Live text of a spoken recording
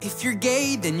If you're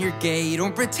gay, then you're gay.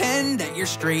 Don't pretend that you're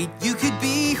straight. You could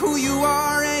be who you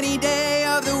are any day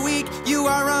of the week. You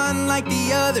are unlike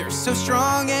the others, so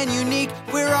strong and unique.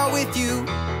 We're all with you.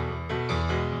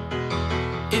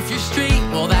 If you're straight,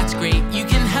 well that's great. You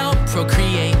can help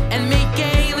procreate and make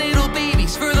gay little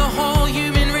babies for the whole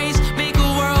human race. Make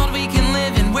a world we can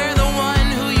live in where the one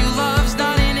who you love's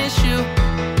not an issue.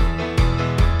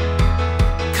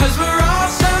 'Cause we're all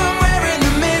somewhere in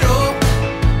the middle.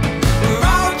 We're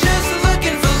all just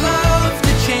looking for love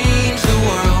to change the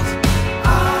world.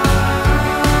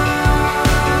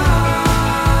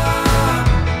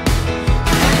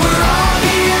 And we're all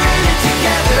here in it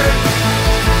together.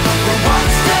 We're one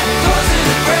step closer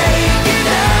to breaking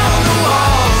down the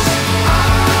walls.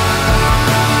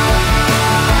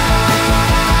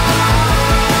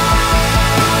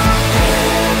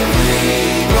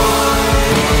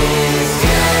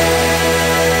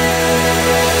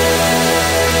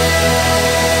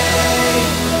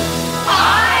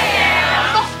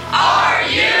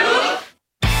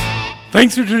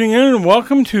 Thanks for tuning in and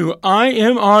welcome to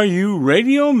IMRU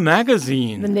Radio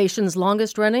Magazine. The nation's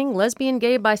longest-running lesbian,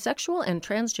 gay, bisexual, and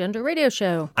transgender radio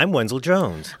show. I'm Wenzel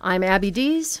Jones. I'm Abby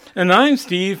Dees. And I'm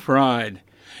Steve Pride.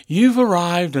 You've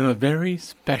arrived on a very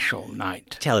special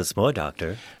night. Tell us more,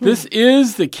 Doctor. This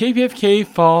is the KPFK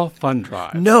Fall Fund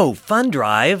Drive. No, fun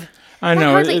drive. I That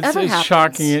know, hardly it's ever happens.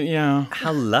 shocking, yeah.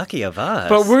 How lucky of us.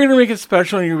 But we're going to make it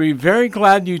special and you'll be very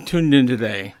glad you tuned in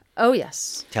today. Oh,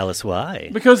 yes. Tell us why.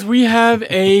 Because we have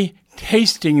a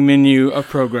tasting menu of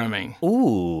programming.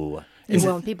 Ooh. You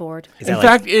won't be bored. In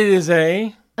fact, it is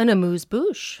an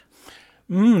amuse-bouche.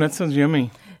 that sounds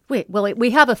yummy. Wait, we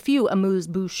have a few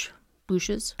amuse-bouches.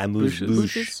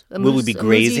 Amuse-bouche. Will we be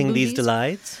grazing these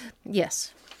delights?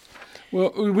 Yes.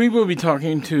 Well, we will be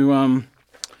talking to,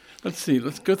 let's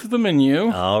go through the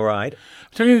menu. All right.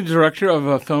 Talking to the director of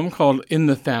a film called In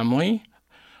the Family.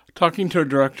 Talking to a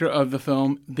director of the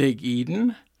film Big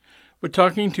Eden. We're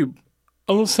talking to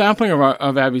a little sampling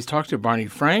of Abby's talk to Barney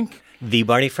Frank. The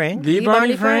Barney Frank? The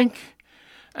Barney Frank.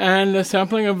 And a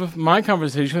sampling of my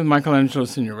conversation with Michelangelo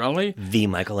Signorile. The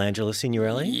Michelangelo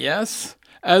Signorile? Yes.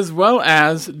 As well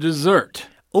as dessert.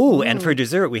 Ooh, and for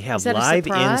dessert, we have that a live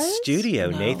in surprise?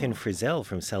 studio No. Nathan Frizzell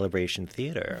from Celebration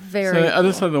Theater. Very So the other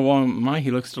cool. side of the wall,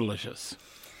 he looks delicious.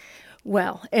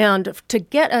 Well, and to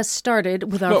get us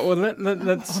started with our... Well,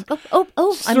 let's I'm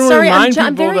still sorry. remind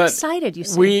I'm people very that excited, you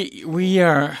see. We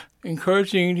are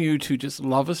encouraging you to just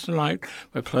love us tonight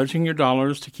by pledging your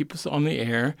dollars to keep us on the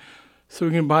air so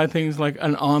we can buy things like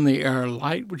an on-the-air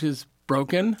light, which is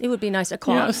broken. It would be nice. A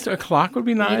clock. Yes, a clock would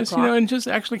be nice, and just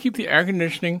actually keep the air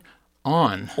conditioning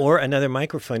on. Or another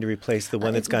microphone to replace the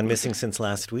one that's gone missing since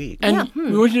last week. And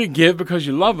we want you to give because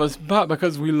you love us, but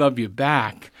because we love you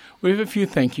back. We have a few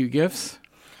thank you gifts.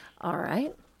 All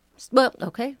right. Well,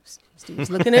 okay. Steve's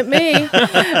looking at me.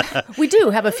 We do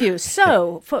have a few.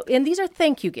 So, and these are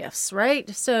thank you gifts, right?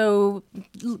 So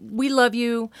we love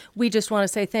you. We just want to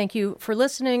say thank you for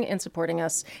listening and supporting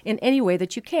us in any way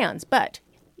that you can. But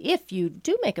if you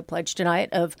do make a pledge tonight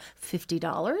of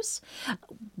 $50,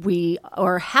 we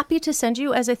are happy to send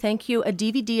you as a thank you a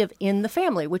DVD of In the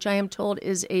Family, which I am told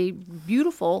is a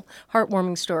beautiful,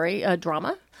 heartwarming story, a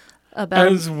drama.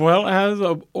 As well as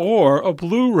a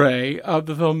Blu-ray of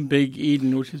the film Big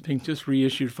Eden, which is being just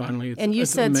reissued finally. And you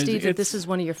said, amazing. Steve, that this is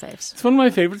one of your faves. It's one of my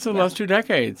favorites of the last 2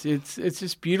 decades. It's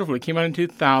just beautiful. It came out in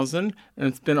 2000, and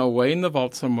it's been away in the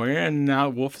vault somewhere, and now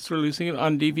Wolf is releasing it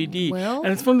on DVD. Well,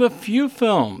 and it's one of the few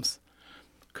films,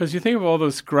 because you think of all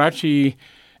those scratchy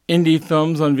indie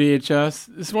films on VHS.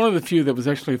 It's one of the few that was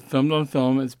actually filmed on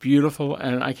film. It's beautiful,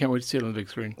 and I can't wait to see it on the big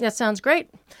screen. That sounds great.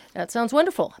 That sounds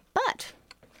wonderful. But...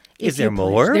 Is there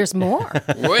more? There's more.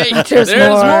 Wait, there's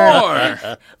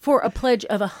more. For a pledge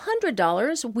of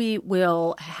 $100, we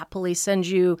will happily send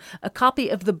you a copy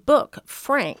of the book,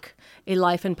 Frank, A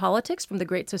Life in Politics from the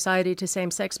Great Society to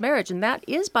Same-Sex Marriage. And that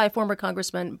is by former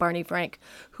Congressman Barney Frank,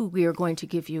 who we are going to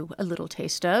give you a little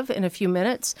taste of in a few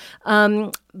minutes.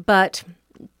 But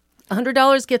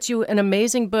 $100 gets you an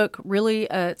amazing book. Really,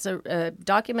 it's a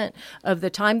document of the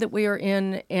time that we are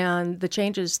in and the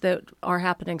changes that are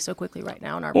happening so quickly right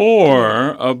now in our.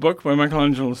 Or a book by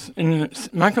Michelangelo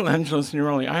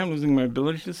Signorile. I am losing my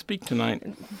ability to speak tonight.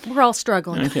 We're all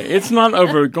struggling. Okay, it's not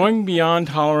over. Going beyond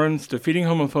tolerance, defeating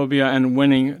homophobia, and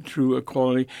winning true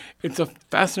equality. It's a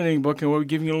fascinating book, and we're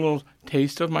giving you a little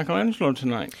taste of Michelangelo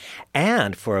tonight.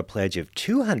 And for a pledge of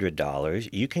 $200,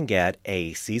 you can get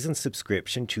a season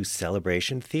subscription to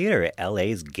Celebration Theater,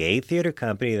 LA's gay theater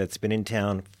company that's been in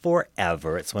town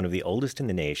forever. It's one of the oldest in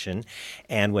the nation.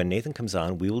 And when Nathan comes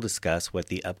on, we will discuss what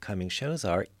the upcoming shows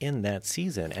are in that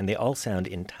season. And they all sound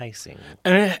enticing.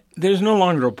 And there's no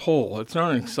longer a pole. It's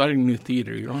not an exciting new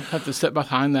theater. You don't have to sit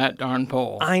behind that darn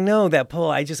pole. I know, that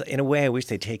pole. In a way, I wish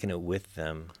they'd taken it with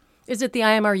them. Is it the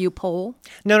IMRU poll?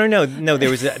 No. There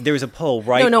was a poll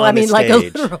right on the stage. No, I mean like a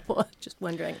literal poll. Just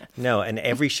wondering. No, and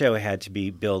every show had to be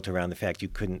built around the fact you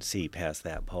couldn't see past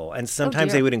that pole. And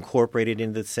sometimes they would incorporate it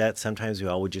into the set. Sometimes we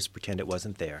all would just pretend it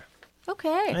wasn't there.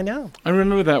 Okay. I know. I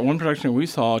remember that one production we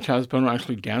saw, Chaz Bono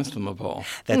actually danced on the pole.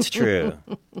 That's true.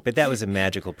 But that was a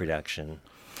magical production.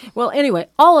 Well, anyway,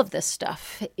 all of this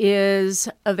stuff is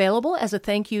available as a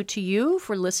thank you to you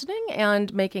for listening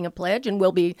and making a pledge. And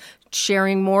we'll be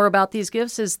sharing more about these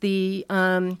gifts as the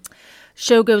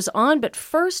show goes on. But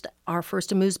first, our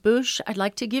first amuse-bouche, I'd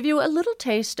like to give you a little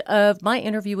taste of my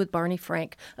interview with Barney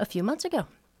Frank a few months ago.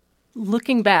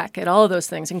 Looking back at all of those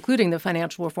things, including the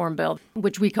financial reform bill,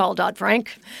 which we call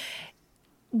Dodd-Frank,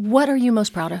 what are you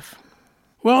most proud of?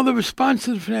 Well, the response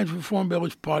to the financial reform bill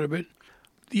is part of it.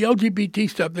 The LGBT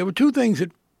stuff, there were two things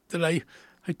that I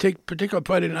take particular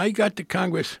pride in. I got to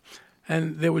Congress,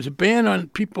 and there was a ban on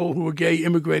people who were gay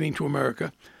immigrating to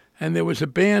America, and there was a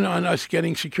ban on us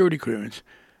getting security clearance.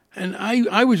 And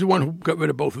I was the one who got rid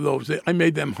of both of those. I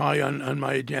made them high on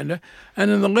my agenda.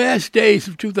 And in the last days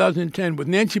of 2010, with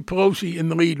Nancy Pelosi in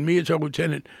the lead and me as her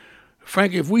lieutenant,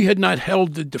 frankly, if we had not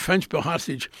held the defense bill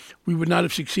hostage, we would not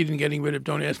have succeeded in getting rid of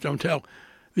Don't Ask, Don't Tell.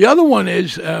 The other one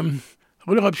is a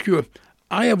little obscure.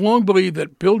 I have long believed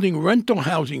that building rental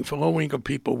housing for low-income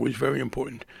people was very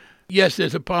important. Yes,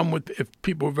 there's a problem with if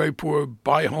people are very poor,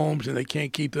 buy homes and they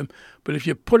can't keep them. But if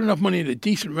you put enough money into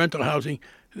decent rental housing,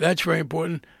 that's very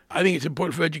important. I think it's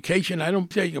important for education. I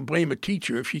don't say you can blame a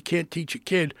teacher if she can't teach a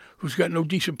kid who's got no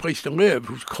decent place to live,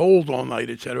 who's cold all night,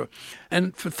 etc.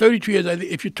 And for 32 years,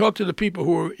 if you talk to the people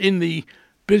who are in the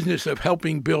business of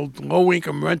helping build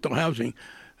low-income rental housing,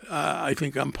 I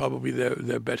think I'm probably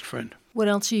their best friend. What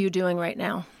else are you doing right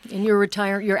now in your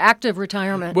active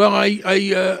retirement? Well,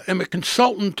 I am a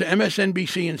consultant to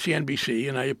MSNBC and CNBC,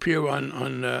 and I appear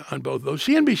on both of those.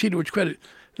 CNBC, to its credit,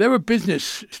 they're a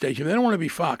business station. They don't want to be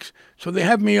Fox. So they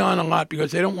have me on a lot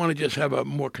because they don't want to just have a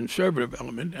more conservative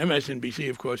element. MSNBC,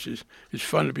 of course, is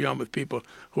fun to be on with people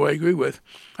who I agree with.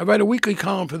 I write a weekly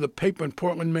column for the paper in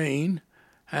Portland, Maine,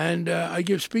 and I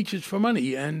give speeches for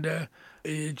money. And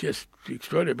it's just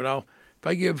extraordinary. But if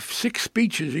I give 6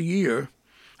 speeches a year,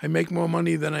 I make more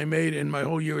money than I made in my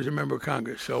whole year as a member of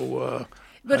Congress. So,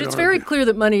 but it's very clear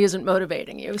that money isn't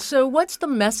motivating you. So what's the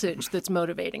message that's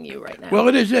motivating you right now? Well,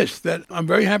 it is this, that I'm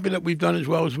very happy that we've done as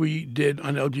well as we did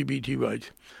on LGBT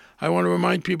rights. I want to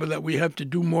remind people that we have to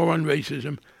do more on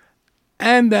racism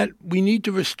and that we need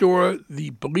to restore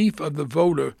the belief of the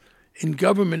voter in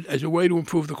government as a way to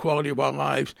improve the quality of our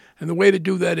lives. And the way to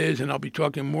do that is, and I'll be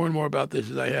talking more and more about this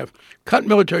as I have, cut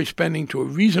military spending to a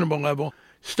reasonable level,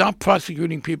 stop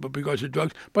prosecuting people because of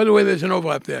drugs. By the way, there's an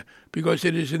overlap there, because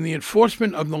it is in the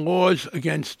enforcement of the laws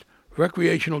against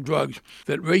recreational drugs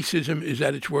that racism is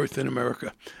at its worst in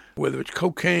America. Whether it's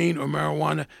cocaine or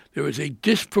marijuana, there is a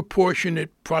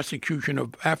disproportionate prosecution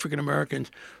of African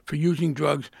Americans for using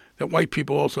drugs that white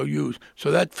people also use. So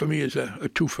that, for me, is a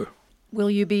twofer. Will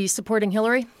you be supporting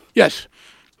Hillary? Yes.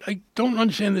 I don't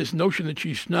understand this notion that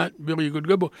she's not really a good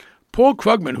liberal. Paul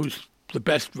Krugman, who's the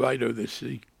best writer, this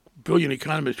brilliant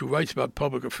economist who writes about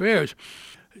public affairs,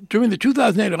 during the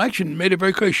 2008 election made it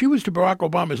very clear she was to Barack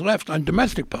Obama's left on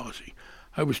domestic policy.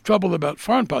 I was troubled about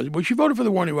foreign policy. Well, she voted for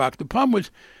the war in Iraq. The problem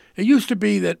was it used to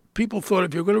be that people thought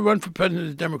if you were going to run for president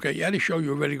as a Democrat, you had to show you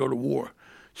were ready to go to war.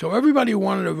 So everybody who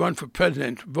wanted to run for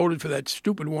president voted for that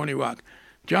stupid war in Iraq.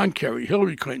 John Kerry,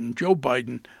 Hillary Clinton, Joe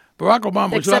Biden. Barack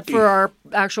Obama was lucky. Except for our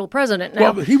actual president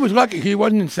now. Well, he was lucky. He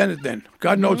wasn't in Senate then.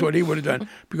 God knows what he would have done.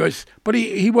 But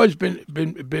he was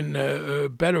been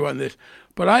better on this.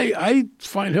 But I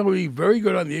find Hillary very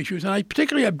good on the issues, and I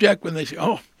particularly object when they say,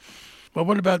 "Oh, well,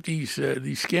 what about these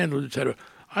scandals, et cetera?"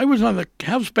 I was on the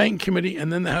House Banking Committee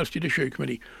and then the House Judiciary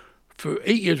Committee for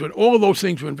 8 years when all of those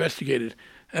things were investigated.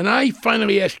 And I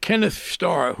finally asked Kenneth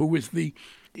Starr, who was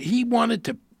he wanted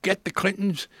to get the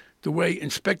Clintons the way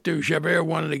Inspector Javert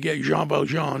wanted to get Jean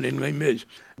Valjean in Les Mis.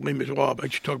 Les Miserables. I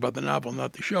should talk about the novel,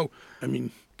 not the show. I mean,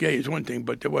 gay is one thing,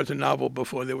 but there was a novel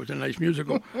before there was a nice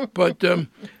musical. But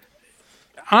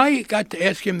I got to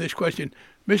ask him this question.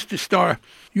 Mr. Starr,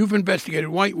 you've investigated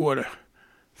Whitewater,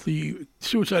 the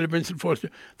suicide of Vincent Foster,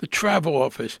 the travel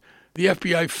office, the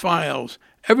FBI files,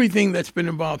 everything that's been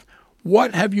involved.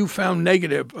 What have you found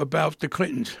negative about the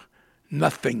Clintons?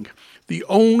 Nothing. The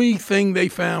only thing they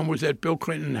found was that Bill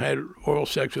Clinton had oral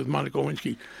sex with Monica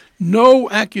Lewinsky. No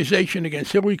accusation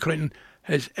against Hillary Clinton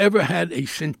has ever had a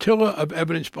scintilla of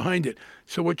evidence behind it.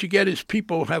 So what you get is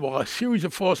people have a series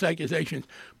of false accusations,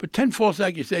 but 10 false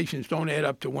accusations don't add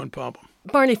up to one problem.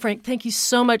 Barney, Frank, thank you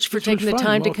so much for This taking the was fun.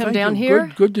 time Well, to come thank down you.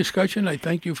 here. Good discussion. I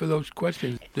thank you for those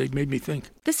questions. They made me think.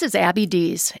 This is Abby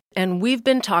Dees, and we've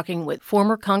been talking with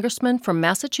former Congressman from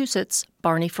Massachusetts,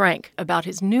 Barney Frank, about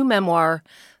his new memoir,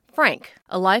 Frank,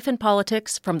 A Life in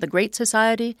Politics from the Great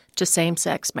Society to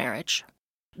Same-Sex Marriage.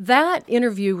 That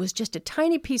interview was just a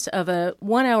tiny piece of a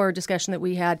 1-hour discussion that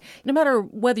we had. No matter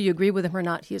whether you agree with him or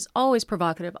not, he is always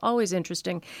provocative, always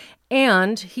interesting.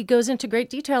 And he goes into great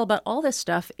detail about all this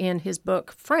stuff in his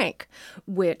book, Frank,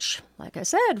 which, like I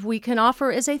said, we can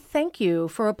offer as a thank you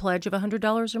for a pledge of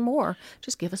 $100 or more.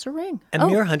 Just give us a ring. A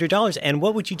mere $100. And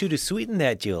what would you do to sweeten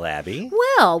that deal, Abby?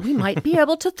 Well, we might be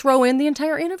able to throw in the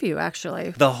entire interview, actually.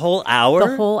 The whole hour?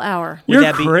 The whole hour.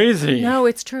 You're crazy. No,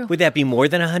 it's true. Would that be more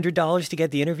than $100 to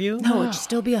get the interview? No, it'd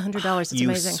still be $100. It's you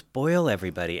amazing. spoil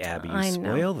everybody, Abby. You I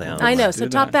know. spoil them. I know. Let's So do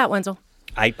top that, Wenzel.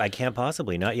 I can't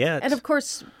possibly. Not yet. And of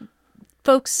course,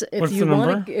 folks, if What's you the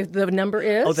want number? to, if the number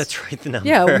is. Oh, that's right, the number.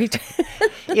 Yeah, we.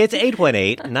 It's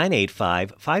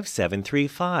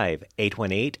 818-985-5735.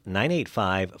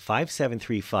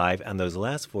 818-985-5735. And those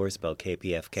last four spell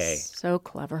KPFK. So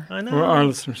clever. I know. For our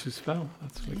listeners who spell.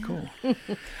 That's really cool.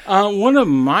 One of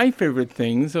my favorite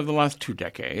things of the last 2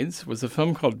 decades was a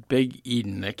film called Big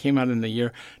Eden that came out in the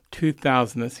year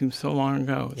 2000. That seems so long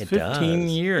ago. It's It 15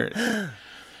 does. years.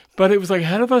 But it was like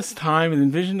ahead of us time and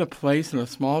envisioned a place in a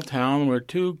small town where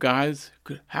 2 guys,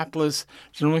 hapless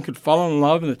gentlemen, could fall in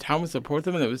love and the town would support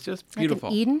them. And it was just beautiful.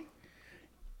 Like an Eden?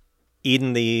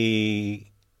 Eden the...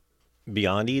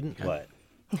 Beyond Eden? What?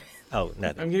 Oh,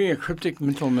 nothing. I'm getting a cryptic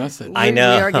mental message. I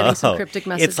know. We are getting some cryptic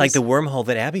messages. It's like the wormhole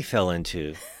that Abby fell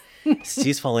into.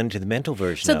 She's fallen into the mental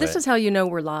version So of this it. is how you know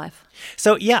we're live.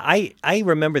 So, yeah, I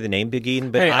remember the name Big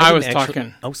Eden, but Hey, I I was didn't actually...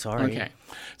 talking. Oh, sorry. Okay.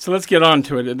 So let's get on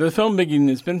to it. The film Big Eden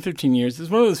has been 15 years.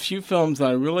 It's one of those few films that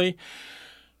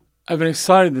I've been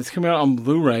excited that's coming out on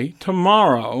Blu-ray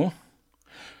tomorrow.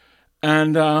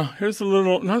 And here's a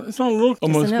little, it's not a little,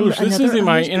 almost an- boosh. This another is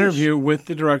my amuse-bouche. interview with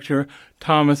the director,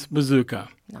 Thomas Bezucha.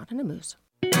 Not in a moose.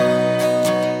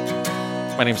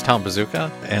 My name's Tom Bezucha,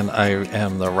 and I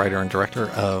am the writer and director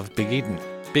of Big Eden.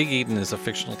 Big Eden is a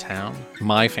fictional town,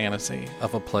 my fantasy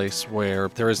of a place where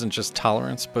there isn't just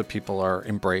tolerance, but people are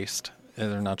embraced. And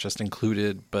they're not just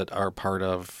included, but are part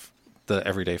of the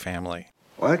everyday family.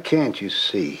 Why can't you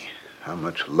see how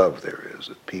much love there is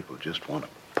that people just want to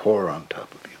pour on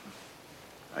top of you?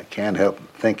 I can't help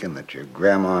thinking that your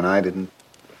grandma and I didn't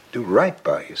do right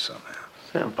by you somehow.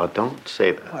 Grandpa, don't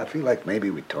say that. Well, I feel like maybe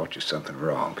we taught you something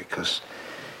wrong because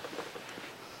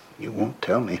you won't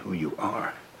tell me who you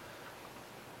are.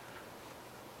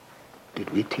 Did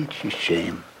we teach you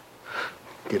shame?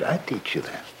 Did I teach you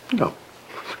that? No.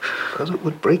 Because it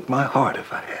would break my heart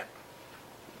if I had.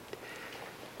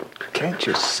 Can't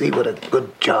you see what a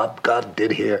good job God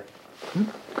did here?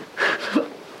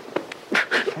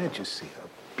 Can't you see how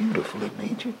beautiful He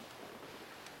made you?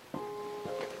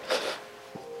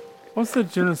 What's the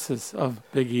genesis of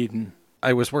Big Eden?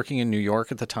 I was working in New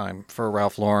York at the time for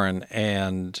Ralph Lauren,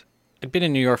 and I'd been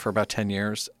in New York for about 10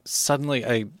 years. Suddenly,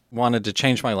 I wanted to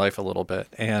change my life a little bit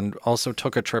and also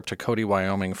took a trip to Cody,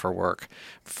 Wyoming for work.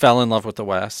 Fell in love with the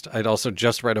West. I'd also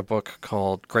just read a book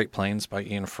called Great Plains by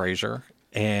Ian Fraser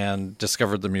and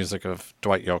discovered the music of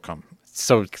Dwight Yoakam.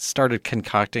 So started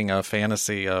concocting a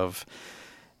fantasy of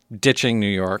ditching New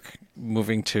York,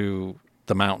 moving to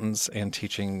the mountains and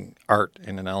teaching art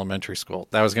in an elementary school.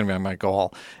 That was going to be my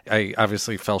goal. I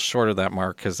obviously fell short of that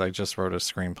mark because I just wrote a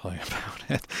screenplay about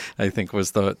it. I think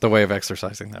was the way of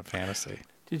exercising that fantasy.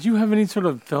 Did you have any sort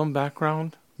of film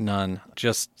background? None.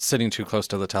 Just sitting too close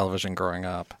to the television growing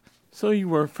up. So you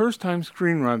were a first-time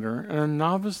screenwriter and a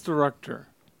novice director.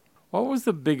 What was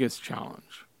the biggest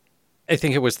challenge? I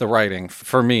think it was the writing.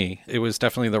 For me, it was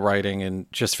definitely the writing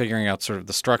and just figuring out sort of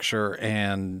the structure.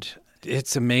 And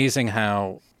it's amazing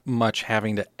how much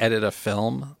having to edit a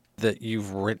film that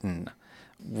you've written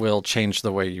will change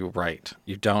the way you write.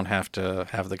 You don't have to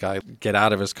have the guy get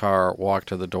out of his car, walk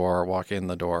to the door, walk in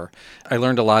the door. I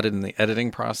learned a lot in the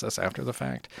editing process after the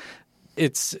fact.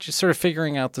 It's just sort of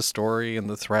figuring out the story and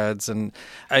the threads, and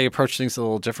I approach things a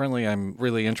little differently. I'm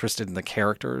really interested in the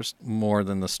characters more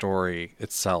than the story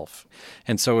itself.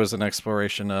 And so it was an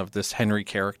exploration of this Henry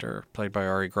character, played by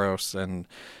Ari Gross, and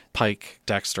Pike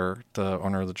Dexter, the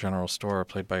owner of the general store,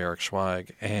 played by Eric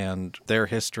Schweig, and their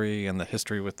history and the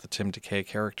history with the Tim DeKay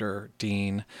character,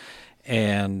 Dean,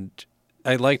 and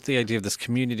I liked the idea of this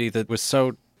community that was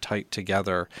so tight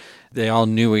together. They all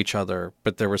knew each other,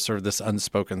 but there was sort of this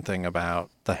unspoken thing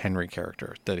about the Henry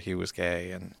character, that he was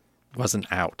gay and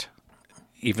wasn't out,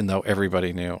 even though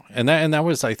everybody knew. And that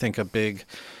was, I think, a big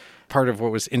part of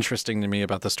what was interesting to me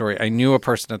about the story. I knew a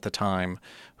person at the time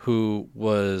who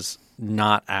was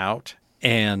not out,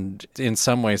 and in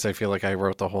some ways I feel like I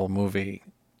wrote the whole movie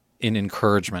in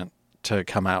encouragement to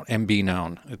come out and be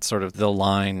known. It's sort of the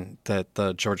line that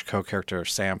the George Coe character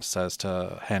Sam says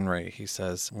to Henry. He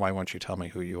says, "Why won't you tell me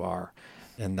who you are?"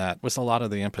 And that was a lot of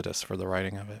the impetus for the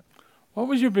writing of it. What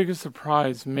was your biggest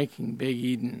surprise making Big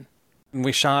Eden?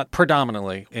 We shot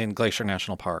predominantly in Glacier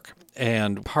National Park,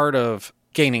 and part of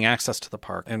gaining access to the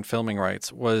park and filming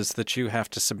rights was that you have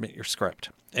to submit your script.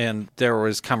 And there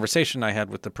was conversation I had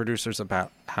with the producers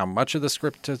about how much of the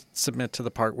script to submit to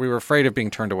the park. We were afraid of being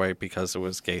turned away because it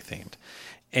was gay-themed.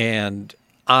 And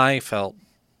I felt,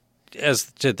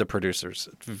 as did the producers,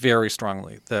 very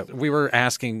strongly that we were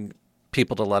asking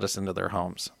people to let us into their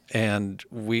homes. And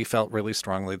we felt really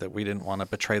strongly that we didn't want to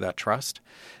betray that trust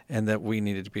and that we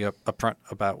needed to be upfront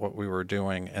about what we were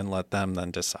doing and let them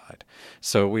then decide.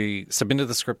 So we submitted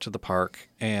the script to the park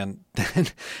and then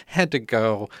had to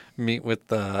go meet with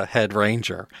the head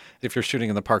ranger. If you're shooting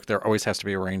in the park, there always has to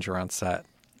be a ranger on set.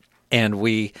 And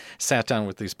we sat down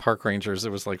with these park rangers.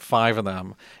 There was like 5 of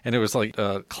them. And it was like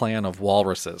a clan of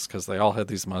walruses because they all had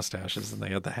these mustaches and they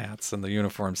had the hats and the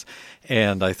uniforms.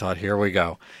 And I thought, here we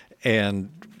go. And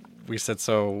we said,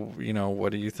 so,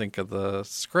 what do you think of the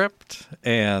script?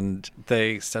 And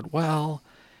they said, well,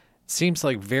 it seems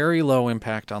like very low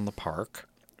impact on the park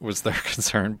was their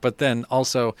concern. But then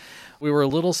also we were a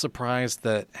little surprised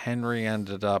that Henry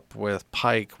ended up with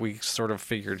Pike. We sort of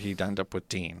figured he'd end up with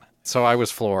Dean. So I was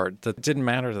floored. That didn't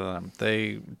matter to them.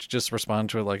 They just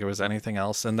responded to it like it was anything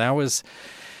else. And that was,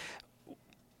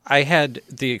 I had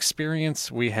the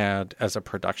experience we had as a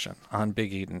production on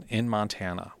Big Eden in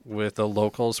Montana with the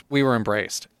locals. We were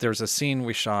embraced. There's a scene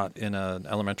we shot in an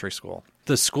elementary school.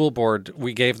 The school board,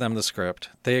 we gave them the script.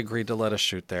 They agreed to let us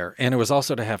shoot there. And it was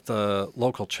also to have the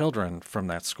local children from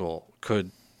that school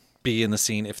could be in the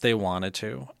scene if they wanted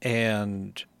to.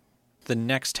 And the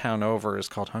next town over is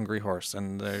called Hungry Horse,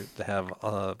 and they have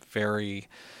a very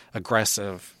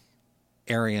aggressive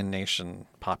Aryan Nation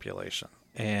population.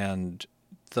 And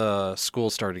the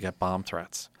school started to get bomb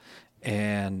threats,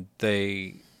 and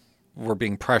they were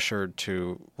being pressured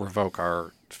to revoke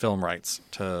our film rights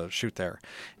to shoot there.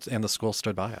 And the school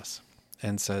stood by us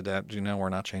and said, we're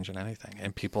not changing anything.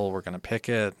 And people were going to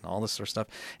picket and all this sort of stuff.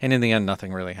 And in the end,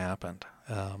 nothing really happened.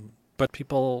 But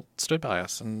people stood by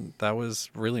us, and that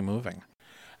was really moving.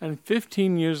 And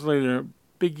 15 years later,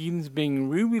 Big Eden's being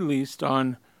re-released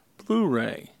on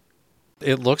Blu-ray.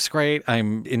 It looks great.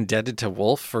 I'm indebted to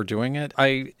Wolf for doing it.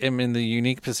 I am in the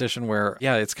unique position where,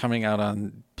 it's coming out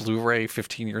on Blu-ray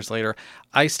 15 years later.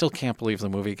 I still can't believe the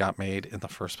movie got made in the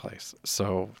first place.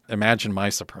 So imagine my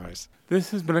surprise.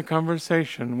 This has been a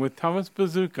conversation with Thomas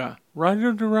Bezucha,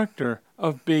 writer-director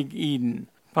of Big Eden.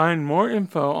 Find more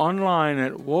info online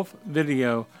at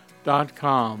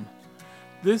wolfvideo.com.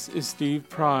 This is Steve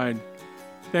Pride.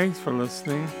 Thanks for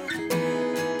listening.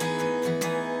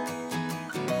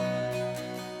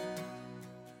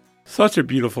 Such a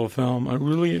beautiful film. I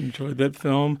really enjoyed that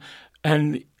film,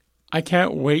 and I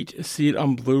can't wait to see it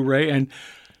on Blu-ray. And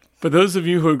for those of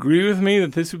you who agree with me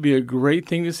that this would be a great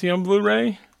thing to see on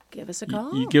Blu-ray, give us a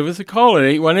call. You give us a call at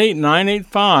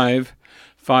 818-985-5735,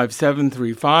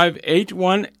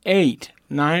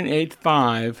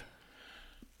 818-985.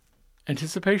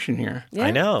 Anticipation here. Yeah.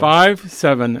 I know.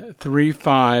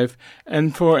 5735.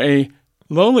 And for a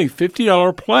lowly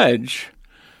 $50 pledge,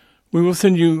 we will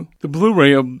send you the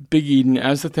Blu-ray of Big Eden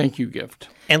as a thank you gift.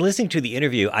 And listening to the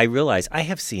interview, I realized I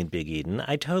have seen Big Eden.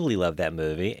 I totally love that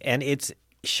movie. And it's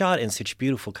shot in such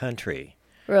beautiful country.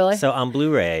 Really? So on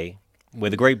Blu-ray,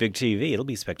 with a great big TV, it'll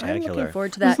be spectacular. I'm looking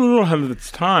forward to It was that. a little ahead of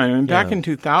its time. And back Yeah. in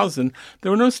 2000,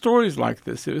 there were no stories like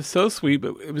this. It was so sweet,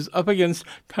 but it was up against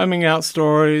coming out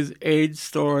stories, age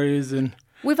stories, and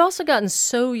We've also gotten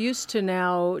so used to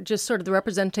now just sort of the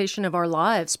representation of our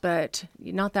lives, but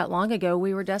not that long ago,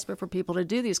 we were desperate for people to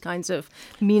do these kinds of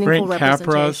meaningful Frank representations.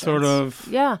 Capra sort of.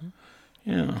 Yeah.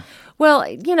 Yeah. Well,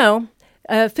 a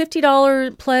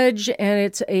 $50 pledge, and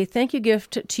it's a thank you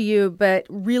gift to you, but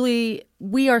really,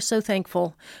 we are so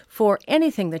thankful for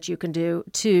anything that you can do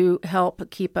to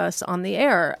help keep us on the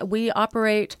air. We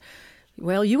operate...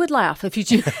 Well, you would laugh if you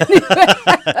do.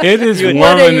 It is warm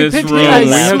What a in this room. particular We have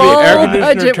the small air conditioner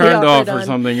budget we turned off operate or on.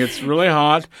 something. It's really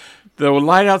hot. The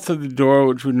light outside the door,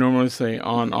 which would normally say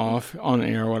on, off, on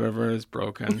air, whatever, is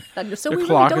broken. So the we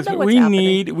clock really is. don't know what's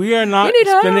happening. We are not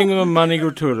spending the money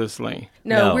gratuitously.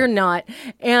 No, we're not.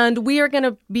 And we are going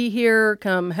to be here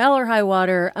come hell or high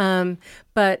water.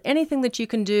 But anything that you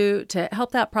can do to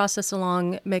help that process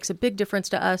along makes a big difference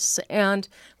to us. And,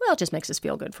 well, it just makes us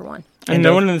feel good for one. And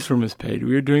no one in this room is paid.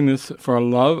 We are doing this for a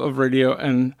love of radio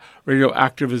and radio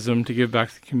activism to give back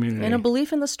to the community. And a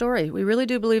belief in the story. We really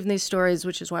do believe in these stories,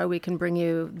 which is why we can bring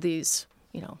you these,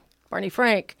 Barney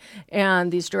Frank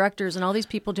and these directors and all these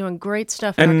people doing great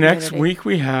stuff in our community. And next week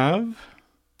we have...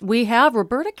 We have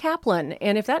Roberta Kaplan,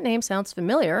 and if that name sounds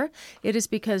familiar, it is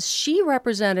because she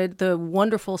represented the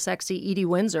wonderful, sexy Edie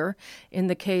Windsor in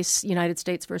the case United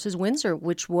States versus Windsor,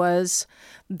 which was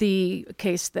the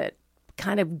case that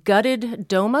kind of gutted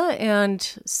DOMA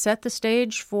and set the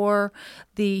stage for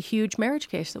the huge marriage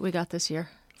case that we got this year.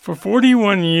 For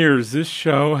 41 years, this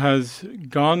show has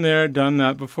gone there, done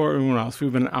that before everyone else.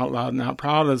 We've been out loud and out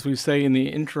proud, as we say in the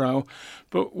intro.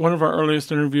 But one of our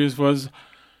earliest interviews was...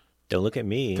 Don't look at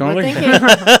me.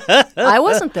 I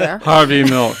wasn't there. Harvey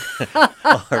Milk.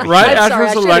 Right after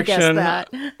his election, that.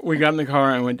 we got in the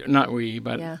car and went, not we,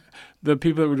 but the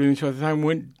people that were doing the show at the time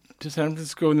went to San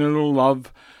Francisco in their little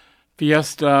love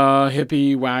Fiesta,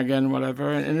 hippie wagon,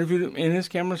 whatever, and interviewed him in his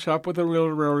camera shop with a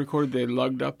reel-to-reel recorder they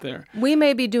lugged up there. We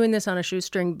may be doing this on a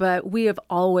shoestring, but we have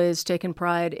always taken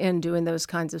pride in doing those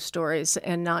kinds of stories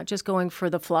and not just going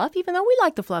for the fluff, even though we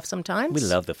like the fluff sometimes. We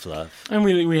love the fluff. And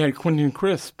we had Quentin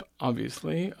Crisp,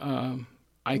 obviously, icon.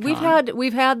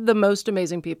 We've had the most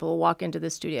amazing people walk into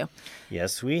this studio.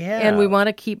 Yes, we have. And we want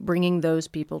to keep bringing those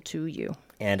people to you.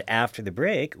 And after the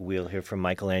break, we'll hear from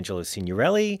Michelangelo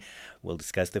Signorile. We'll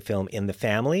discuss the film In the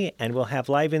Family, and we'll have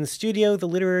live in studio the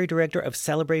literary director of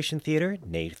Celebration Theater,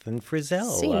 Nathan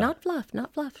Frizzell. See, not fluff,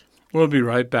 not fluff. We'll be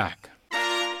right back.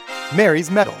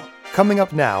 Mary's Medal, coming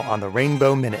up now on the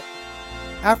Rainbow Minute.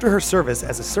 After her service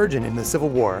as a surgeon in the Civil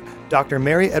War, Dr.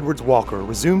 Mary Edwards Walker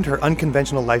resumed her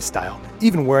unconventional lifestyle,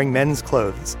 even wearing men's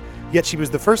clothes. Yet she was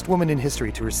the first woman in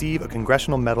history to receive a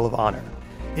Congressional Medal of Honor.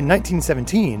 In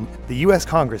 1917, the U.S.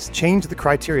 Congress changed the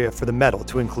criteria for the medal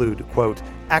to include, quote,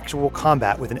 actual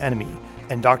combat with an enemy,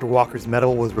 and Dr. Walker's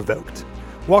medal was revoked.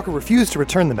 Walker refused to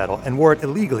return the medal and wore it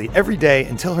illegally every day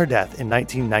until her death in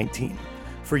 1919.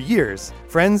 For years,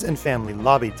 friends and family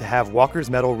lobbied to have Walker's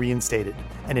medal reinstated,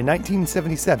 and in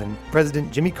 1977,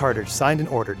 President Jimmy Carter signed an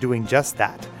order doing just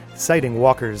that, citing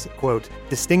Walker's, quote,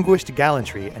 distinguished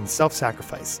gallantry and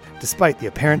self-sacrifice, despite the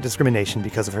apparent discrimination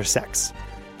because of her sex.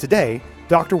 Today,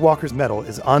 Dr. Walker's medal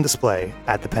is on display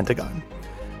at the Pentagon.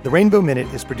 The Rainbow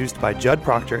Minute is produced by Judd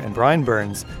Proctor and Brian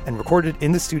Burns and recorded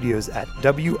in the studios at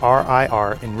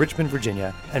WRIR in Richmond,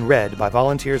 Virginia, and read by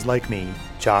volunteers like me,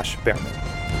 Josh Behrman.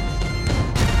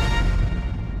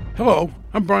 Hello,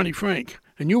 I'm Barney Frank,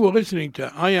 and you were listening to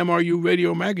IMRU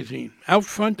Radio Magazine, out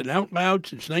front and out loud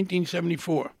since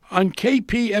 1974, on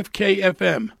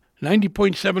KPFK-FM,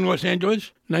 90.7 Los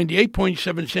Angeles,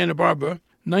 98.7 Santa Barbara,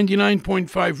 99.5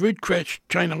 Ridgecrest,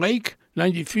 China Lake,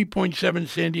 93.7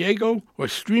 San Diego, or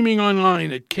streaming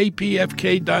online at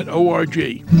kpfk.org.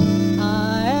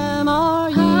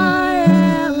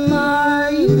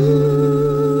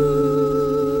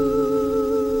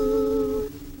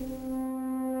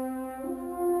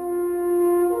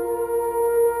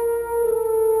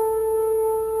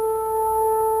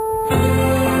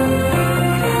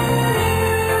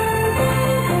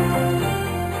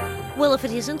 Well, if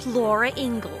it isn't Laura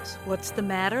Ingalls. What's the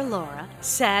matter, Laura?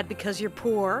 Sad because you're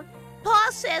poor? Pa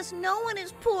says no one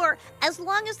is poor as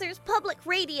long as there's public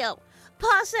radio.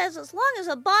 Pa says as long as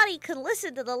a body can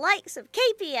listen to the likes of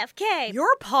KPFK.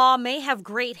 Your pa may have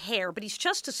great hair, but he's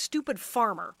just a stupid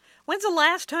farmer. When's the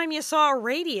last time you saw a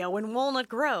radio in Walnut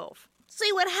Grove?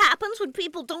 See what happens when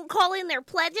people don't call in their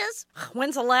pledges?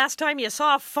 When's the last time you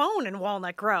saw a phone in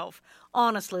Walnut Grove?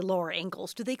 Honestly, Laura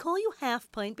Ingalls, do they call you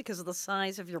half-pint because of the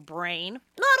size of your brain?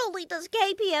 Not only does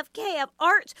KPFK have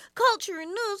arts, culture,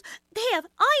 and news, they have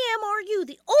IMRU,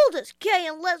 the oldest gay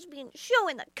and lesbian show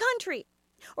in the country,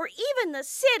 or even the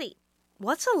city.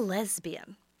 What's a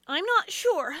lesbian? I'm not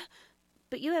sure,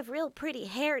 but you have real pretty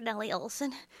hair, Nellie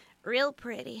Olson. Real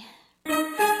pretty.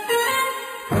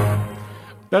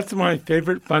 That's my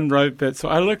favorite fund drive bit, so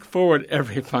I look forward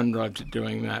every fund drive to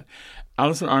doing that.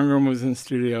 Alison Arngrim was in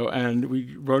studio, and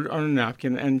we wrote it on a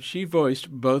napkin, and she voiced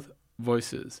both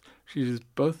voices. She's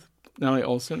both Nellie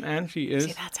Olson, and she is...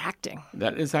 See, that's acting.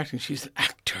 That is acting. She's an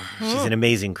actor. She's an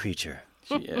amazing creature.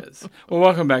 She is. Well,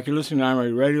 welcome back. You're listening to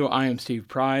IMRU Radio. I am Steve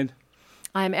Pride.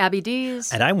 I'm Abby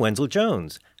Dees. And I'm Wenzel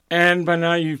Jones. And by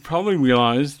now, you've probably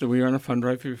realized that we are on a fund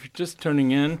drive. If you're just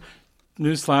tuning in,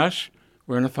 newsflash,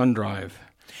 we're on a fund drive.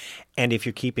 And if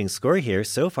you're keeping score here,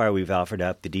 so far we've offered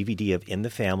up the DVD of In the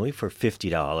Family for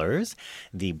 $50,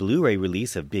 the Blu-ray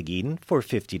release of Big Eden for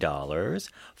 $50.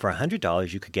 For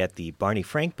 $100, you could get the Barney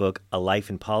Frank book, A Life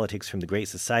in Politics from the Great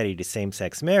Society to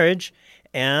Same-Sex Marriage,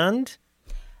 and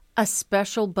a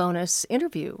special bonus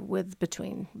interview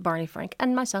between Barney Frank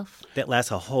and myself. that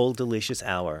lasts a whole delicious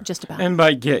hour. Just about. And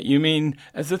by get, you mean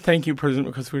as a thank you present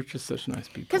because we're just such nice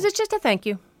people. Because it's just a thank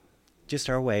you. Just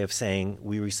our way of saying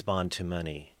we respond to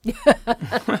money. Because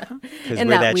And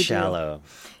we're that that we do. shallow.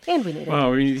 And we need it.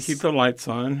 Well, we need to keep the lights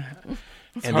on.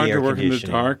 It's And the hard to air work in the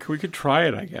conditioning. dark. We could try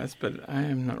it, I guess, but I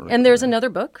am not ready. And there's another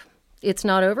book. It's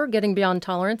Not Over, Getting Beyond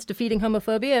Tolerance, Defeating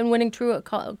Homophobia, and Winning True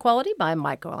Equality by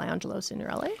Michelangelo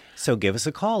Signorile. So give us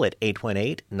a call at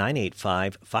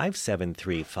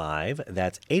 818-985-5735.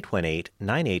 That's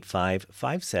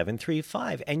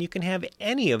 818-985-5735. And you can have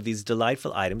any of these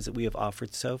delightful items that we have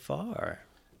offered so far.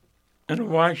 And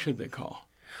why should they call?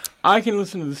 I can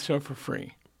listen to this show for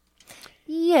free.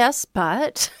 Yes,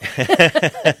 but...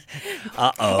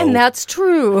 Uh-oh. And that's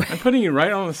true. I'm putting you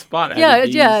right on the spot.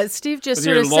 Yeah. Steve just With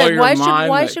sort your of said, lawyer why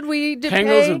mind, should we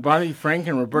tangles pay? with Barney Frank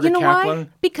and Roberta You know Kaplan. why?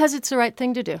 Because it's the right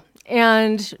thing to do.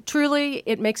 And truly,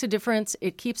 it makes a difference.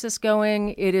 It keeps us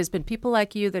going. It has been people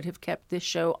like you that have kept this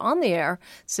show on the air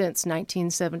since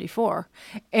 1974.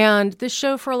 And this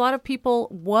show, for a lot of people,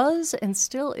 was and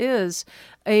still is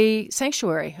a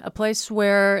sanctuary, a place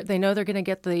where they know they're going to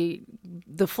get the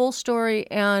full story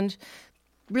and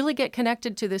really get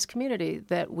connected to this community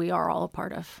that we are all a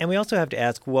part of. And we also have to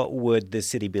ask, what would the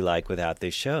city be like without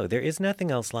this show? There is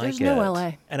nothing else like There's it. no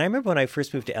LA. And I remember when I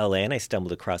first moved to LA and I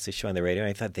stumbled across this show on the radio, and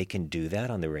I thought, they can do that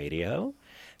on the radio?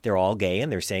 They're all gay and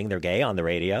they're saying they're gay on the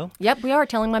radio? Yep, we are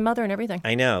telling my mother and everything.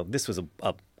 I know. This was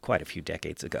quite a few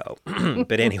decades ago.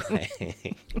 But anyway.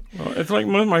 Well, it's like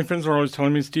one of my friends are always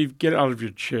telling me, Steve, get out of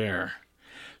your chair.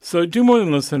 So do more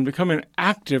than listen. Become an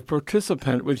active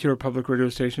participant with your public radio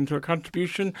station to a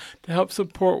contribution to help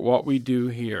support what we do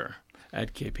here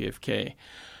at KPFK.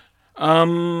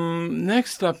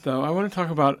 Next up, though, I want to talk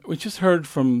about, we just heard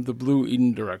from the Blue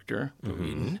Eden director,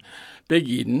 Big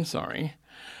Eden, sorry.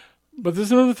 But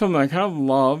there's another film that I kind of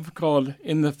love called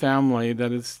In the Family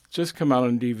that has just come out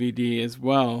on DVD as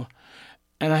well.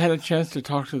 And I had a chance to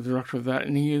talk to the director of that,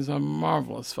 and he is a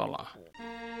marvelous fella.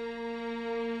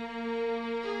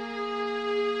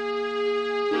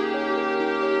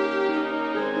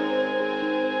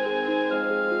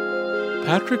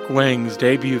 Patrick Wang's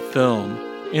debut film,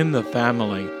 In the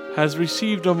Family, has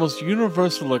received almost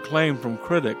universal acclaim from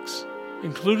critics,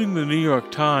 including the New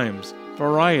York Times,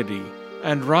 Variety,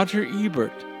 and Roger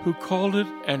Ebert, who called it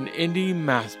an indie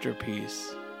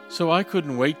masterpiece. So I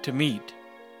couldn't wait to meet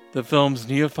the film's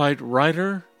neophyte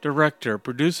writer, director,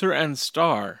 producer, and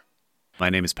star. My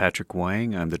name is Patrick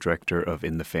Wang. I'm the director of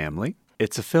In the Family.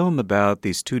 It's a film about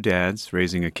these two dads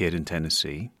raising a kid in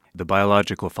Tennessee. The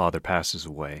biological father passes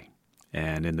away.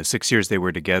 And in the 6 years they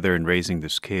were together and raising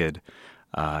this kid,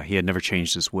 he had never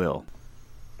changed his will.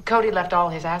 Cody left all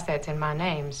his assets in my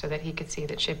name so that he could see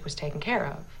that Chip was taken care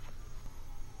of.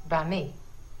 By me.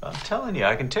 I'm telling you,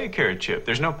 I can take care of Chip.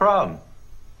 There's no problem.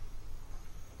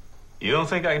 You don't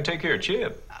think I can take care of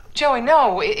Chip? Joey,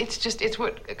 no, it's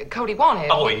what Cody wanted.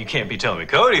 Oh, you can't be telling me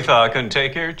Cody thought I couldn't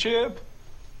take care of Chip.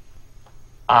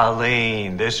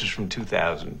 Eileen, this is from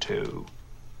 2002.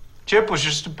 Chip was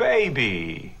just a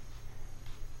baby.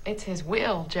 It's his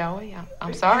will, Joey.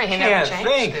 I'm sorry he You never can't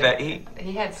changed think it. that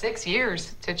He had 6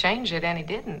 years to change it, and he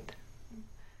didn't.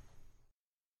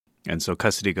 And so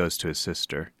custody goes to his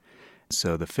sister.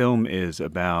 So the film is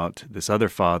about this other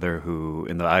father who,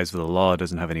 in the eyes of the law,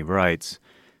 doesn't have any rights,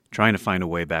 trying to find a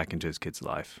way back into his kid's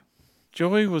life.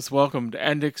 Joey was welcomed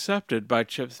and accepted by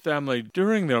Chip's family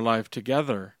during their life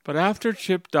together. But after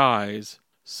Chip dies,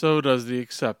 so does the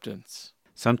acceptance.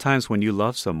 Sometimes when you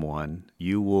love someone,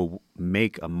 you will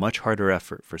make a much harder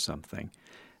effort for something.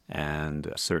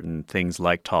 And certain things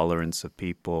like tolerance of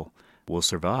people will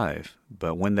survive.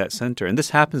 But when that center, and this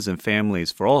happens in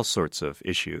families for all sorts of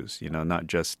issues, not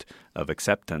just of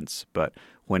acceptance, but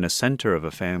when a center of a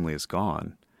family is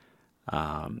gone,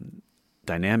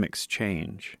 dynamics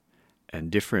change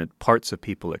and different parts of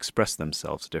people express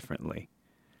themselves differently.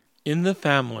 In the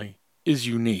Family is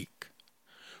unique.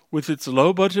 With its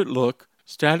low-budget look,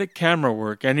 static camera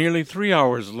work, and nearly 3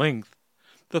 hours length,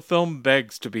 the film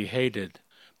begs to be hated.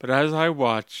 But as I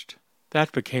watched,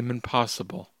 that became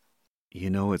impossible.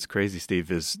 What's crazy,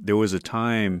 Steve, is there was a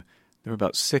time, there were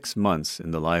about 6 months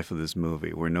in the life of this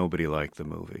movie where nobody liked the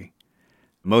movie.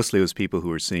 Mostly it was people who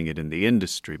were seeing it in the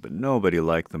industry, but nobody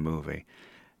liked the movie.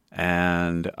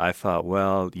 And I thought,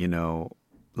 well,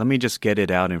 let me just get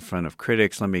it out in front of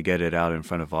critics. Let me get it out in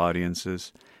front of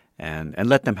audiences. and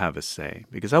let them have a say.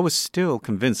 Because I was still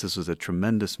convinced this was a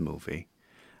tremendous movie,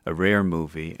 a rare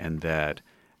movie, and that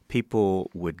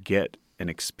people would get an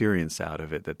experience out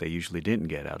of it that they usually didn't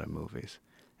get out of movies.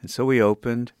 And so we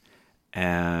opened,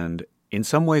 and in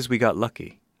some ways we got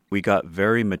lucky. We got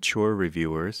very mature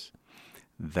reviewers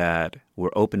that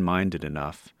were open-minded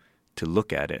enough to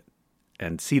look at it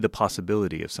and see the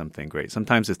possibility of something great.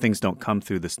 Sometimes if things don't come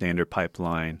through the standard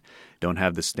pipeline, don't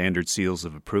have the standard seals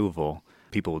of approval,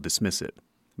 people will dismiss it.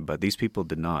 But these people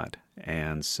did not.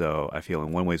 And so I feel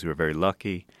in one way we were very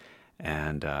lucky,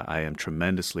 and I am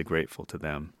tremendously grateful to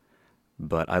them.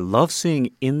 But I love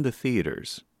seeing in the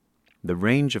theaters the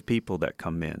range of people that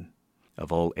come in,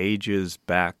 of all ages,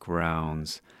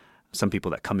 backgrounds, some people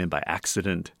that come in by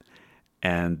accident,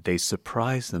 and they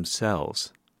surprise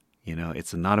themselves. You know,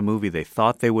 it's not a movie they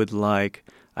thought they would like,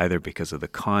 either because of the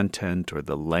content or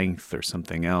the length or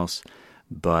something else,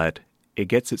 but it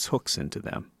gets its hooks into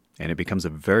them. And it becomes a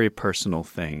very personal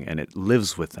thing, and it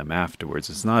lives with them afterwards.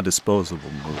 It's not a disposable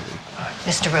movie.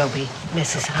 Mr. Roby,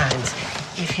 Mrs. Hines,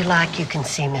 if you like, you can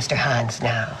see Mr. Hines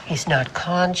now. He's not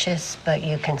conscious, but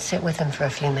you can sit with him for a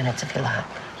few minutes if you like.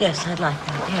 Yes, I'd like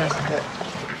that. Yes.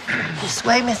 This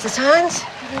way, Mrs. Hines.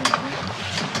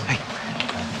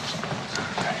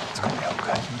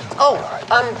 Oh,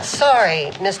 I'm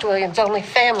sorry, Mr. Williams. Only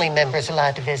family members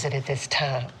allowed to visit at this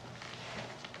time.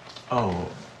 Oh.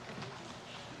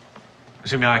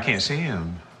 So now I can't see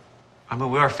him. I mean,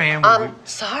 we're a family. I'm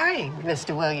sorry,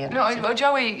 Mr. Williams. No,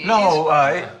 Joey.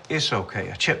 No, it's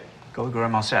okay. Chip, go with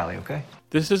Grandma Sally, okay?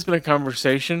 This has been a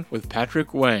conversation with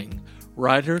Patrick Wang,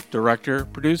 writer, director,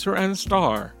 producer, and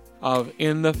star of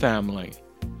In the Family.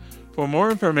 For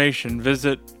more information,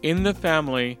 visit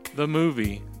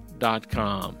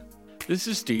inthefamilythemovie.com. This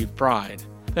is Steve Pride.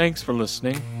 Thanks for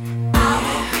listening.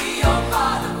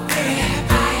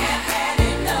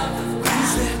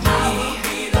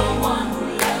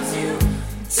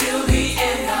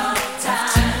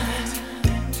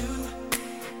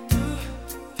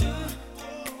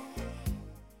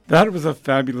 That was a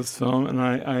fabulous film, and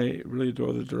I really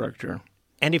adore the director.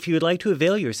 And if you would like to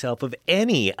avail yourself of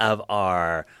any of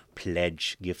our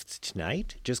pledge gifts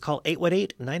tonight, just call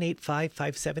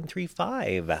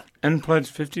 818-985-5735. And pledge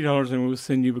 $50 and we'll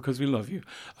send you, because we love you,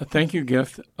 a thank you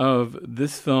gift of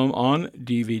this film on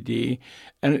DVD.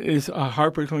 And it is a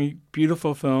heartbreakingly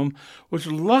beautiful film, which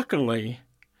luckily,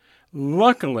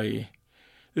 the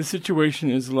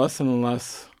situation is less and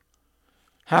less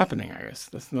happening, I guess.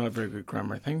 That's not a very good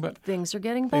grammar thing, but things are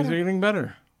getting better. Things are getting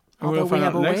better. Although we'll find we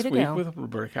have out a way next to week go. with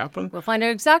Roberta Kaplan. We'll find out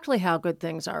exactly how good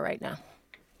things are right now.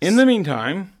 In the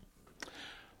meantime,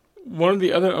 one of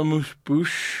the other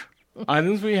amuse-bouche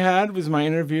items we had was my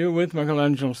interview with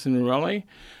Michelangelo Signorile,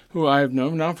 who I have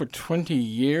known now for 20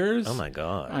 years. Oh, my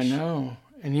gosh. I know.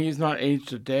 And he's not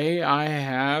aged a day. I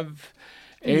have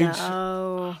aged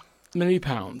many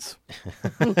pounds.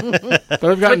 But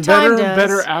I've gotten better and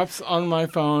better apps on my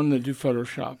phone that do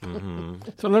Photoshop. Mm-hmm.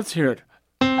 So let's hear it.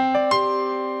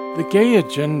 The gay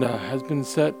agenda has been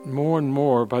set more and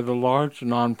more by the large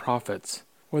nonprofits.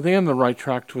 Were they on the right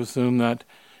track to assume that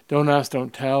Don't Ask,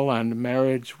 Don't Tell and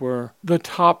marriage were the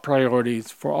top priorities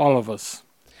for all of us?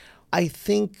 I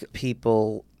think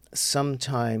people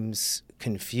sometimes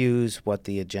confuse what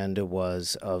the agenda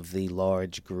was of the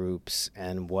large groups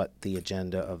and what the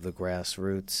agenda of the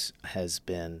grassroots has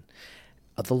been.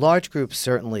 The large groups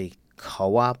certainly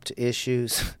co-opt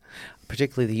issues,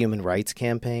 particularly the Human Rights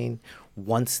Campaign,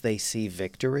 once they see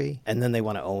victory, and then they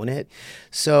want to own it.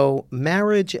 So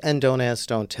marriage and Don't Ask,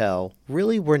 Don't Tell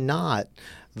really were not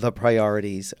the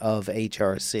priorities of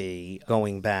HRC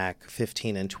going back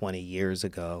 15 and 20 years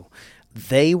ago.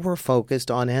 They were focused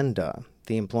on ENDA,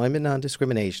 the Employment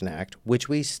Non-Discrimination Act, which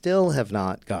we still have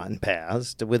not gotten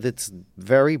passed, with its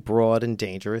very broad and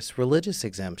dangerous religious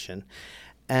exemption.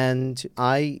 And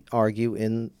I argue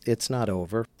in It's Not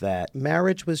Over that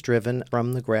marriage was driven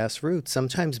from the grassroots.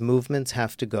 Sometimes movements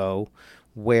have to go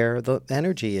where the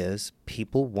energy is.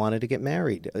 People wanted to get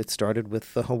married. It started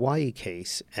with the Hawaii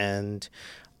case, and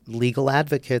legal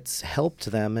advocates helped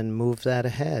them and moved that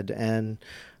ahead. And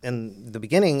in the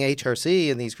beginning, HRC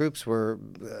and these groups were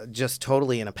just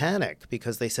totally in a panic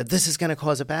because they said, this is going to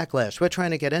cause a backlash. We're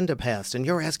trying to get ENDA passed, and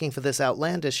you're asking for this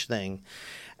outlandish thing.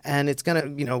 And it's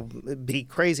going to, be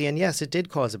crazy. And yes, it did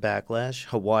cause a backlash.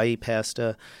 Hawaii passed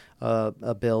a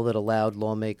bill that allowed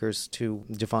lawmakers to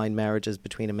define marriages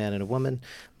between a man and a woman.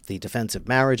 The Defense of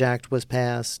Marriage Act was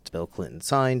passed. Bill Clinton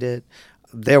signed it.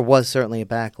 There was certainly a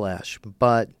backlash,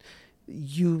 but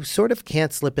you sort of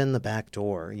can't slip in the back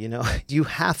door. You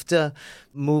have to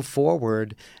move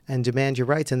forward and demand your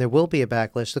rights, and there will be a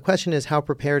backlash. The question is, how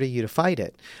prepared are you to fight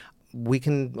it? we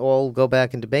can all go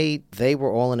back and debate. They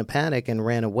were all in a panic and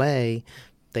ran away.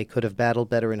 They could have battled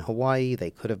better in Hawaii. They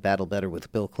could have battled better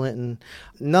with Bill Clinton.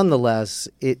 Nonetheless,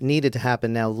 it needed to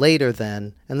happen now later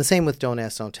then. And the same with Don't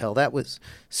Ask, Don't Tell. That was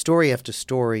story after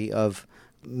story of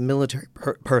military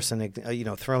person,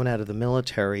 thrown out of the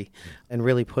military and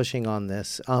really pushing on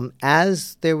this.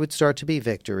 As there would start to be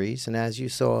victories, and as you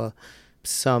saw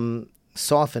some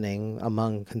softening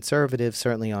among conservatives,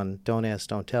 certainly on Don't Ask,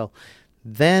 Don't Tell,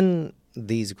 then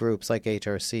these groups like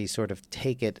HRC sort of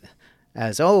take it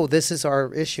as, oh, this is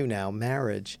our issue now,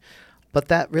 marriage. But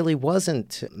that really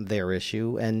wasn't their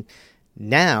issue. And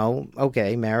now,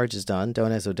 okay, marriage is done,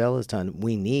 Don't Ask, Don't Tell is done.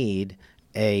 We need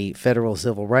a federal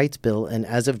civil rights bill. And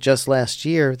as of just last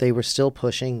year, they were still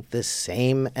pushing this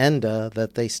same ENDA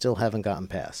that they still haven't gotten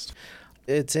passed.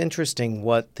 It's interesting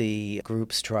what the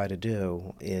groups try to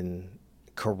do in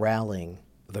corralling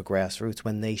the grassroots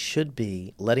when they should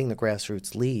be letting the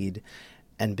grassroots lead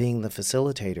and being the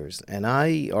facilitators. And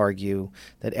I argue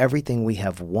that everything we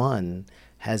have won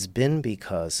has been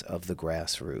because of the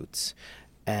grassroots.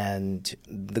 And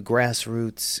the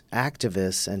grassroots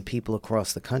activists and people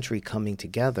across the country coming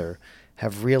together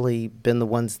have really been the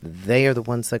ones, they are the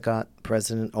ones that got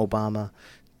President Obama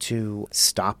to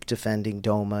stop defending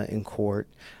DOMA in court.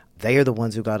 They are the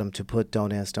ones who got him to put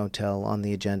Don't Ask, Don't Tell on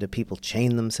the agenda. People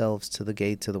chained themselves to the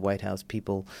gates of the White House.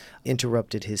 People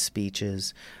interrupted his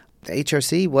speeches. The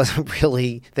HRC wasn't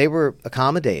really, they were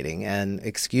accommodating and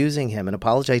excusing him and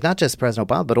apologizing, not just President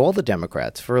Obama, but all the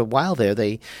Democrats. For a while there,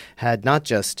 they had not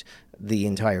just the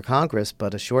entire Congress,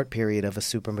 but a short period of a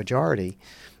supermajority.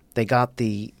 They got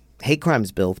the hate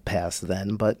crimes bill passed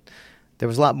then, but there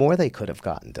was a lot more they could have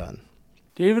gotten done.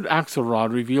 David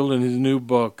Axelrod revealed in his new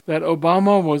book that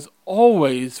Obama was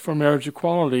always for marriage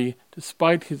equality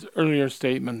despite his earlier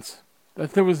statements,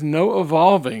 that there was no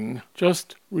evolving,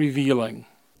 just revealing.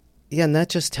 Yeah, and that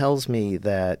just tells me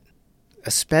that,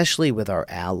 especially with our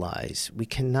allies, we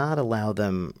cannot allow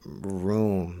them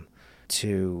room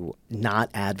to not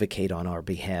advocate on our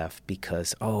behalf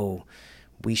because,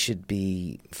 we should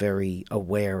be very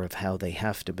aware of how they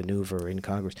have to maneuver in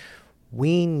Congress.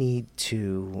 We need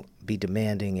to be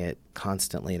demanding it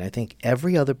constantly. And I think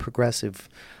every other progressive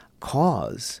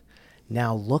cause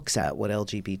now looks at what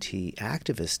LGBT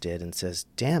activists did and says,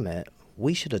 damn it,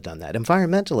 we should have done that.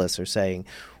 Environmentalists are saying,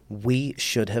 we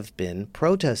should have been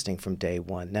protesting from day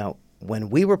one. Now, when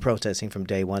we were protesting from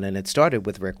day one, and it started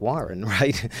with Rick Warren,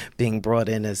 right, being brought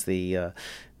in as the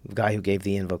guy who gave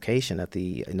the invocation at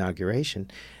the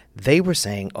inauguration, they were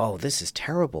saying, oh, this is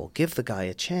terrible. Give the guy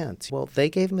a chance. Well, they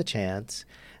gave him a chance,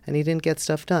 and he didn't get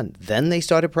stuff done. Then they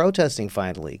started protesting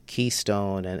finally,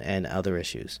 Keystone and other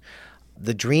issues.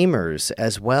 The Dreamers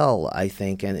as well, I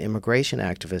think, and immigration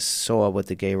activists saw what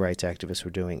the gay rights activists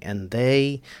were doing, and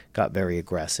they got very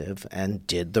aggressive and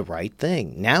did the right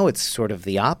thing. Now it's sort of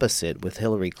the opposite with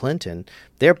Hillary Clinton.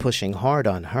 They're pushing hard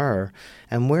on her,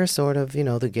 and we're sort of,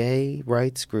 the gay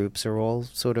rights groups are all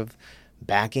sort of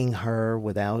backing her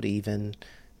without even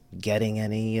getting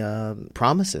any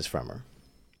promises from her.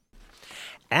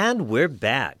 And we're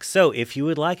back. So if you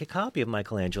would like a copy of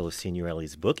Michelangelo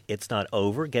Signorile's book, It's Not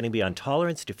Over, Getting Beyond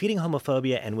Tolerance, Defeating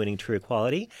Homophobia, and Winning True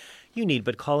Equality, you need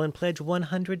but call and pledge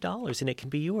 $100, and it can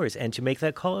be yours. And to make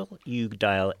that call, you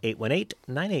dial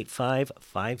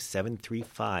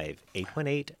 818-985-5735.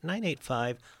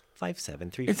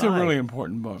 818-985-5735. It's a really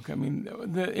important book. I mean,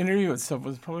 the interview itself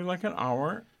was probably like an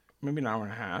hour, maybe an hour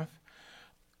and a half.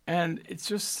 And it's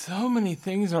just so many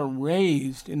things are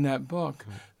raised in that book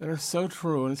that are so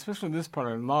true, and especially this part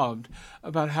I loved,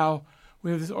 about how we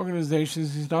have these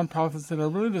organizations, these nonprofits that are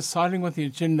really deciding what the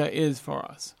agenda is for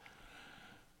us.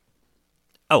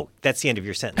 Oh, that's the end of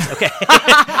your sentence. Okay.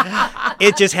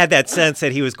 It just had that sense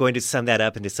that he was going to sum that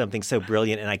up into something so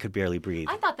brilliant, and I could barely breathe.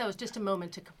 I thought that was just a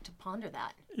moment to ponder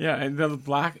that. Yeah, and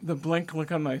the blank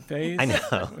look on my face. I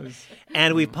know.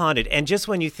 And we pondered. And just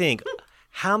when you think,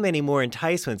 how many more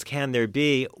enticements can there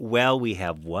be? Well, we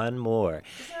have one more.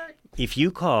 If you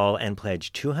call and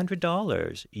pledge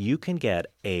 $200, you can get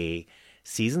a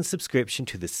season subscription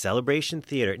to the Celebration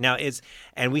Theater. Now,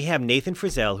 and we have Nathan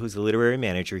Frizzell, who's the literary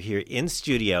manager, here in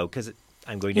studio, because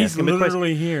I'm going to ask him a question. He's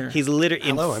literally here. He's literally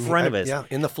in front of us. Yeah,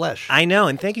 in the flesh. I know,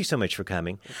 and thank you so much for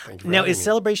coming. Thank you for now, having is me.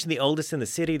 Celebration the oldest in the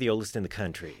city, the oldest in the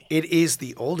country? It is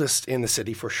the oldest in the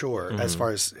city for sure, as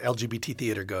far as LGBT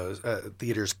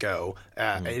theaters go.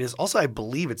 It is also, I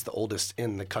believe, it's the oldest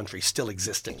in the country still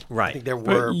existing. Right. I think there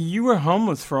were. But you were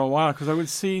homeless for a while because I would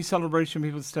see Celebration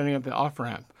people standing at the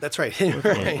off-ramp. That's right.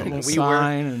 We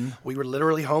were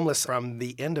literally homeless from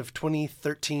the end of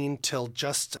 2013 till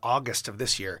just August of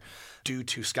this year. due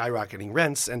to skyrocketing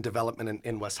rents and development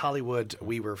in West Hollywood,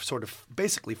 we were sort of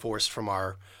basically forced from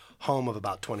our home of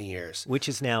about 20 years. Which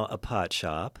is now a pot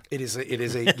shop. It is a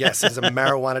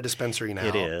marijuana dispensary now.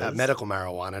 It is. A medical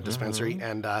marijuana dispensary.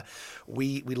 And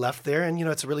we left there, and,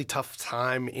 it's a really tough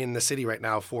time in the city right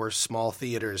now for small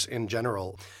theaters in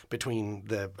general, between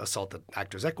the assault that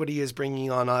Actors Equity is bringing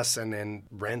on us and then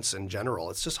rents in general.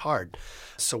 It's just hard.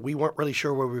 So we weren't really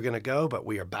sure where we were going to go, but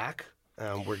we are back.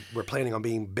 We're planning on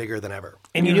being bigger than ever.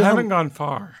 And you haven't gone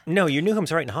far. No, your new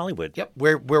home's right in Hollywood. Yep,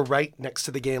 we're right next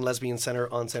to the Gay and Lesbian Center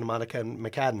on Santa Monica and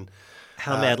McCadden.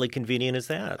 How madly convenient is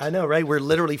that? I know, right? We're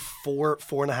literally four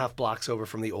and a half blocks over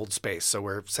from the old space. So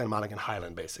we're Santa Monica and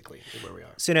Highland, basically, where we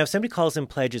are. So now if somebody calls in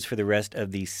pledges for the rest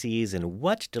of the season,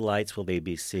 what delights will they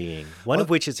be seeing? One of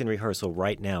which is in rehearsal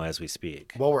right now as we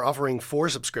speak. Well, we're offering 4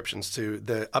 subscriptions to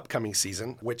the upcoming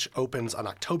season, which opens on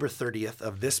October 30th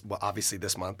of obviously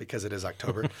this month, because it is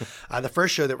October. The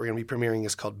first show that we're going to be premiering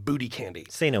is called Booty Candy.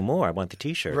 Say no more. I want the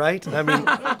T-shirt. Right? I mean,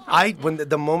 when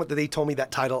the moment that they told me that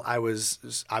title, I was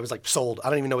like sold. I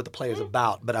don't even know what the play is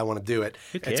about, but I want to do it.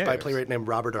 It's by a playwright named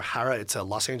Robert O'Hara. It's a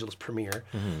Los Angeles premiere.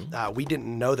 Mm-hmm. We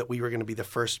didn't know that we were going to be the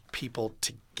first people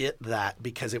to get that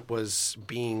because it was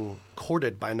being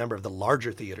courted by a number of the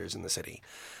larger theaters in the city.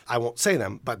 I won't say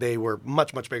them, but they were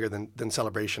much, much bigger than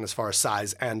Celebration as far as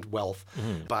size and wealth.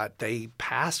 Mm-hmm. But they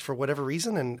passed for whatever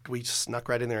reason, and we snuck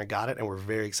right in there and got it, and we're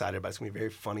very excited about it. It's going to be a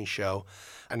very funny show,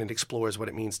 and it explores what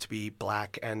it means to be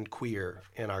Black and queer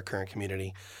in our current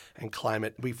community and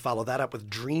climate. We follow that up with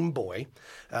Dream Boy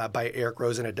by Eric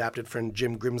Rosen, adapted from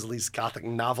Jim Grimsley's Gothic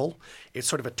novel. It's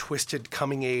sort of a twisted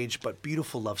coming-age but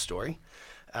beautiful love story.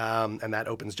 And that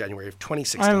opens January of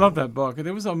 2016. I love that book.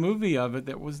 There was a movie of it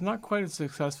that was not quite as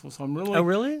successful, so I'm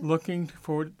really looking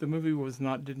forward. The movie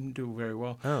didn't do very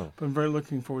well. Oh. But I'm very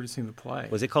looking forward to seeing the play.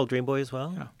 Was it called Dream Boy as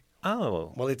well? Yeah.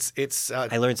 Oh. Well, it's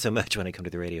I learned so much when I come to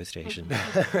the radio station.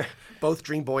 Both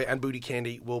Dream Boy and Booty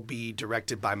Candy will be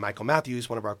directed by Michael Matthews,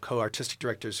 one of our co-artistic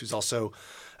directors, who's also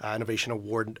Innovation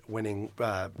Award-winning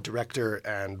director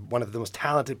and one of the most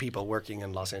talented people working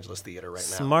in Los Angeles theater right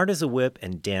now. Smart as a whip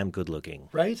and damn good-looking.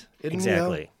 Right?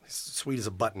 Exactly. Sweet as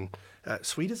a button.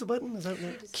 Sweet as a button? Is that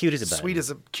what? Cute as a button.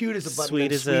 Cute as a button.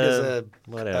 Sweet as a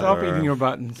whatever. Stop eating your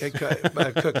buttons. A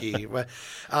cookie.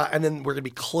 And then we're going to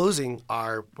be closing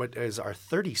what is our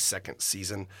 32nd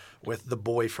season with The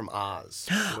Boy from Oz.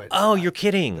 Oh, you're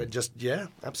kidding. Yeah,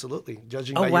 absolutely.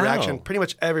 Judging by your reaction, pretty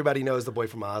much everybody knows The Boy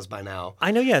from Oz by now.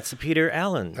 I know, yeah. It's Peter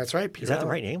Allen. That's right, Peter Is that Allen.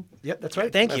 the right name? Yep, that's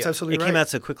right. Thank you. That's absolutely right. It came out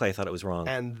so quickly I thought it was wrong.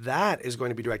 And that is going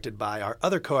to be directed by our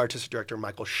other co-artistic director,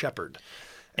 Michael Shepard.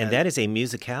 And that is a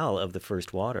musicale of The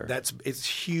First Water. It's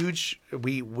huge.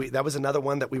 We that was another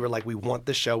one that we were like, we want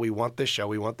this show, we want this show,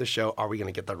 we want this show. Are we going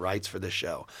to get the rights for this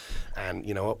show? And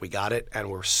you know what? We got it,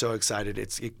 and we're so excited.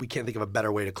 We can't think of a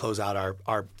better way to close out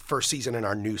our first season in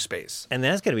our new space. And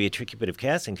that's going to be a tricky bit of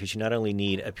casting because you not only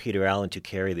need a Peter Allen to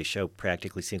carry the show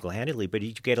practically single-handedly, but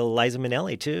you get Eliza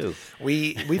Minnelli too.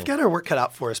 We've got our work cut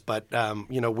out for us, but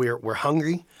we're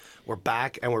hungry. We're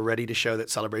back, and we're ready to show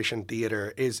that Celebration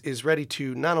Theater is ready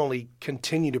to not only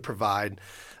continue to provide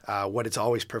what it's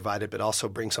always provided, but also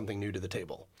bring something new to the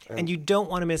table. And you don't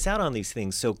want to miss out on these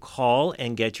things, so call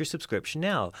and get your subscription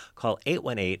now. Call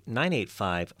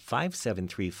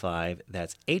 818-985-5735.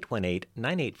 That's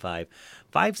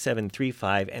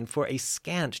 818-985-5735. And for a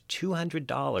scant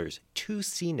 $200, 2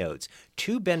 C-Notes,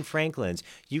 2 Ben Franklins,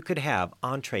 you could have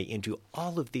entree into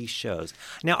all of these shows.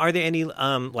 Now, are there any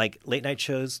late-night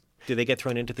shows? Do they get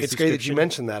thrown into the subscription? It's great that you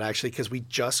mentioned that, actually, because we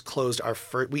just closed our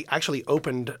first... We actually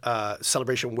opened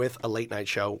Celebration with a late-night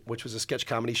show, which was a sketch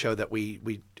comedy show that we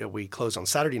closed on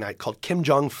Saturday night called Kim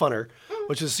Jong Funner,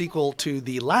 which is a sequel to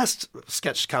the last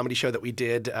sketch comedy show that we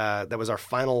did. That was our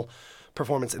final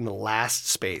performance in the last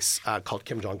space called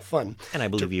Kim Jong Fun. And I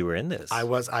believe you were in this. I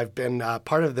was. I've been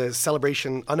part of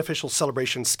the unofficial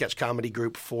Celebration sketch comedy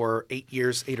group for 8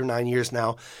 or 9 years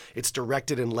now. It's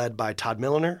directed and led by Todd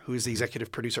Milliner, who is the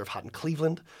executive producer of Hot in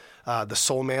Cleveland, The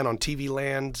Soul Man on TV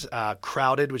Land,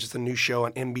 Crowded, which is the new show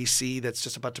on NBC that's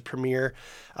just about to premiere,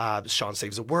 Sean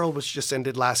Saves the World, which just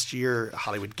ended last year,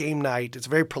 Hollywood Game Night. It's a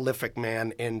very prolific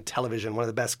man in television, one of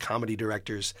the best comedy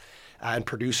directors and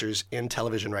producers in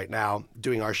television right now.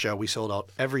 Doing our show, we sold out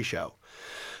every show.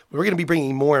 We're going to be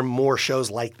bringing more and more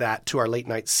shows like that to our late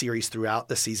night series throughout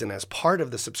the season as part of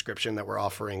the subscription that we're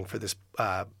offering for this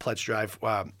pledge drive.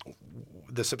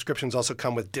 the subscriptions also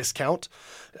come with discount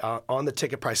on the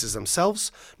ticket prices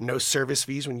themselves, no service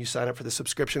fees when you sign up for the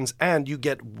subscriptions, and you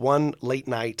get one late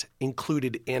night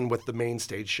included in with the main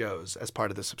stage shows as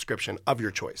part of the subscription of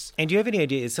your choice. And do you have any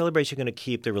idea, is Celebration going to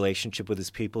keep the relationship with its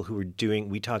people who were doing,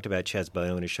 we talked about Chaz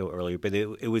Bono in a show earlier, but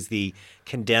it was the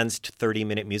condensed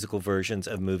 30-minute musical versions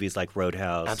of movies like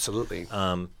Roadhouse. Absolutely.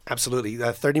 Absolutely.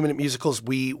 30-minute musicals,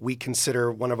 we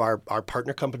consider one of our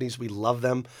partner companies. We love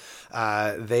them.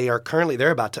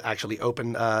 They're about to actually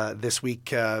open this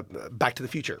week Back to the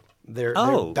Future. They're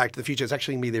Back to the Future. It's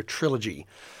actually going to be their trilogy.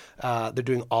 They're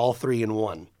doing all three in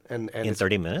one. And in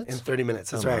 30 minutes? In 30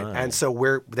 minutes, that's right. And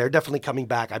so they're definitely coming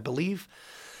back. I believe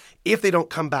if they don't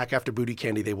come back after Booty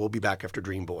Candy, they will be back after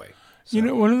Dream Boy. So. You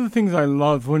know, one of the things I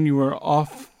loved when you were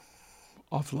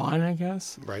offline, I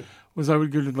guess, right, was I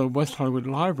would go to the West Hollywood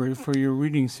Library for your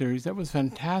reading series. That was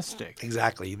fantastic.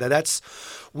 Exactly. That's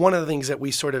one of the things that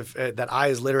we sort of, that I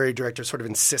as literary director sort of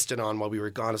insisted on while we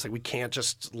were gone. It's like we can't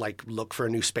just like look for a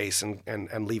new space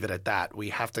and leave it at that.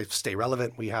 We have to stay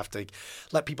relevant. We have to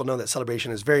let people know that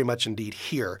Celebration is very much indeed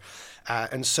here.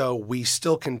 And so we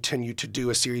still continue to do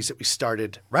a series that we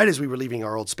started right as we were leaving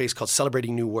our old space called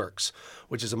Celebrating New Works,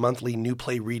 which is a monthly new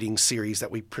play reading series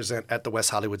that we present at the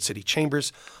West Hollywood City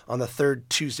Chambers on the third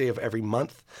Tuesday of every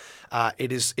month.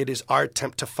 It is our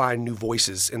attempt to find new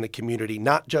voices in the community,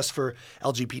 not just for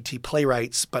LGBT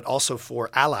playwrights, but also for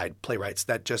allied playwrights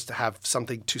that just have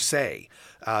something to say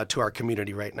to our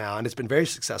community right now. And it's been very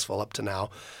successful up to now.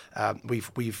 I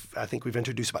think we've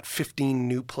introduced about 15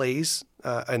 new plays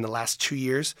in the last 2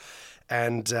 years.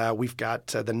 And we've got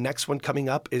the next one coming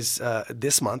up is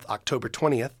this month, October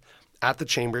 20th, at the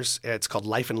Chambers. It's called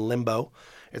Life in Limbo.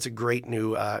 It's a great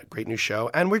new show.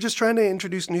 And we're just trying to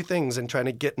introduce new things and trying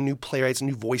to get new playwrights,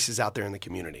 new voices out there in the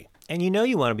community. And you know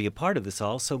you want to be a part of this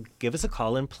all, so give us a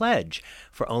call and pledge.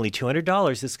 For only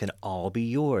 $200, this can all be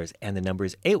yours. And the number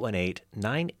is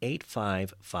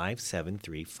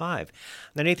 818-985-5735.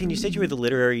 Now, Nathan, you said you were the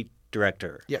literary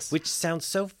director. Yes. Which sounds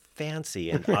so fancy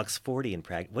and Oxfordian and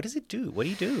practice. What does it do? What do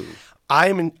you do?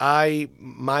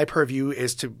 My purview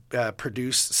is to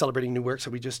produce Celebrating New Works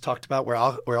that we just talked about. We're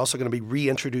also going to be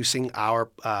reintroducing our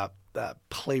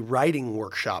playwriting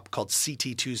workshop called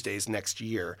CT Tuesdays next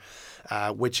year,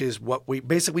 which is what we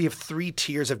have 3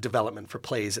 tiers of development for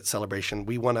plays at Celebration.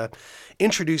 We want to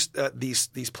introduce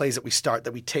these plays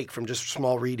that we take from just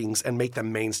small readings and make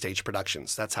them main stage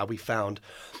productions. That's how we found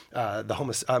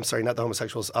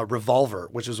Revolver,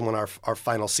 which was one of our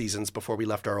final seasons before we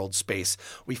left our old space.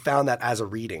 We found that as a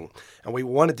reading, and what we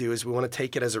want to do is we want to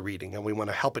take it as a reading and we want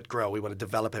to help it grow. We want to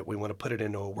develop it. We want to put it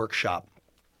into a workshop.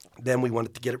 Then we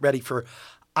wanted to get it ready for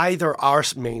either our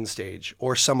main stage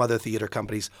or some other theater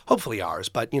companies, hopefully ours,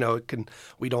 but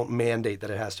we don't mandate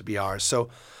that it has to be ours. So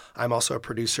I'm also a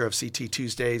producer of CT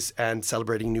Tuesdays and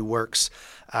Celebrating New Works.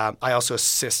 I also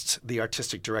assist the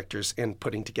artistic directors in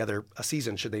putting together a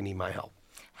season should they need my help.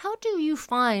 How do you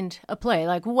find a play?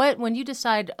 Like when you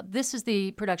decide this is the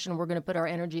production we're going to put our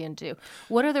energy into,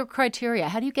 what are the criteria?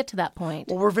 How do you get to that point?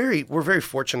 Well, we're very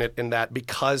fortunate in that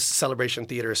because Celebration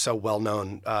Theater is so well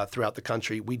known throughout the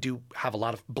country, we do have a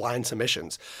lot of blind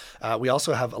submissions. We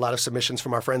also have a lot of submissions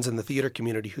from our friends in the theater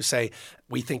community who say,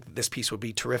 we think this piece would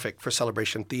be terrific for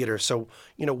Celebration Theater. So,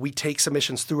 we take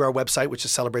submissions through our website, which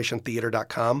is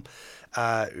celebrationtheater.com.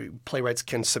 Playwrights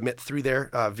can submit through there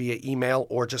via email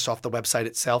or just off the website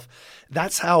itself.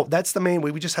 That's the main way.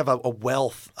 We just have a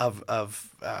wealth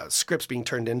of scripts being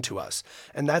turned into us.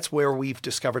 And that's where we've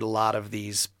discovered a lot of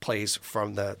these plays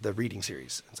from the reading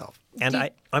series itself.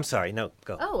 And I'm sorry, no,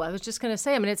 go. Oh, I was just going to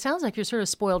say, it sounds like you're sort of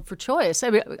spoiled for choice.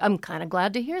 I'm kind of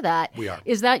glad to hear that. We are.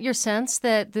 Is that your sense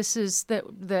that this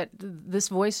this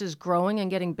voice is growing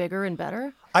and getting bigger and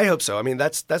better? I hope so.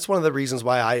 That's one of the reasons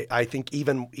why I think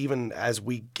even as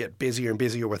we get busier and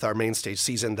busier with our main stage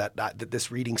season, that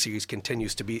this reading series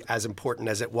continues to be as important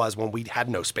as it was when we had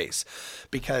no space,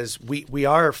 because we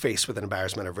are faced with an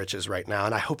embarrassment of riches right now,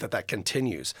 and I hope that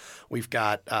continues. We've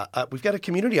got a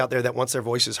community out there that wants their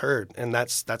voices heard, and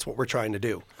that's what we're trying to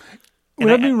do.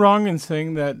 Would I be wrong in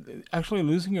saying that actually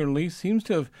losing your lease seems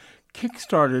to have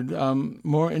kickstarted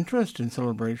more interest in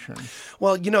Celebration?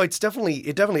 Well, it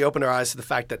definitely opened our eyes to the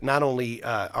fact that not only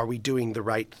are we doing the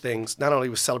right things, not only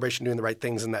was Celebration doing the right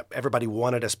things and that everybody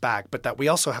wanted us back, but that we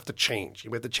also have to change.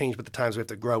 We have to change with the times. We have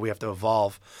to grow. We have to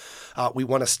evolve. We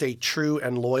want to stay true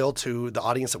and loyal to the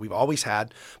audience that we've always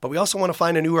had, but we also want to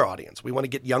find a newer audience. We want to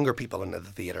get younger people into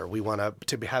the theater. We want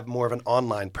to have more of an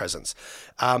online presence.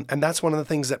 And that's one of the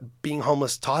things that being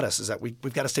homeless taught us, is that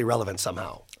we've got to stay relevant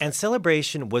somehow. And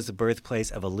Celebration was the birthplace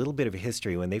of a little bit of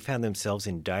history. When they found themselves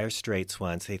in dire straits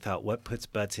once, they thought, what puts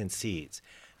butts in seats?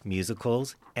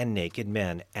 musicals, and naked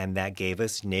men. And that gave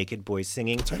us Naked Boys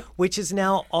Singing, which is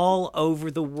now all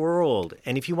over the world.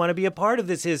 And if you want to be a part of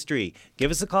this history,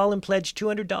 give us a call and pledge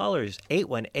 $200,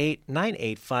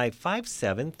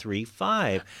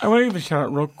 818-985-5735. I want to give a shout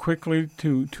out real quickly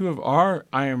to two of our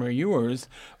IMRUers,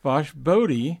 Vosh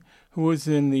Bodie, who was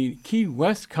in the Key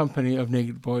West company of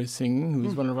Naked Boys Singing, who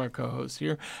is one of our co-hosts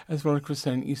here, as well as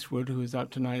Chrisanne Eastwood, who is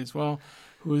out tonight as well,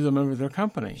 who is a member of their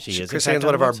company. Chrisanne's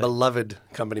one of our beloved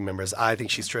company members. I think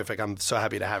she's terrific. I'm so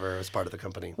happy to have her as part of the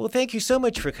company. Well, thank you so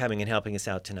much for coming and helping us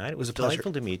out tonight. It was a pleasure.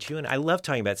 Delightful to meet you. And I love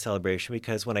talking about Celebration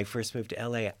because when I first moved to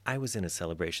L.A., I was in a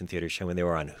Celebration theater show when they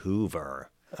were on Hoover.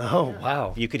 Oh,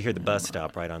 wow. You could hear the bus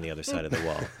stop right on the other side of the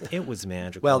wall. It was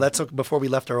magical. Well, that's before we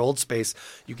left our old space.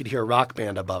 You could hear a rock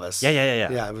band above us. Yeah.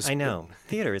 Yeah, it was. I know.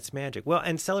 Theater, it's magic. Well,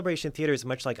 and Celebration Theater is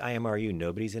much like IMRU.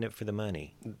 Nobody's in it for the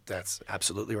money. That's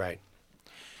absolutely right.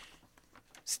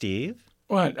 Steve?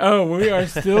 What? Oh, we are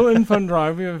still in Fund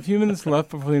Drive. We have a few minutes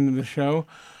left before the end of the show.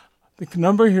 The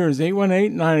number here is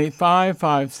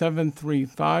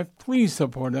 818-985-5735. Please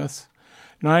support us.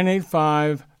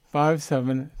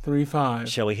 985-5735.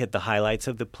 Shall we hit the highlights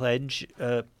of the pledge?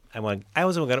 I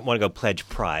always want to go pledge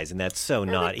prize, and that's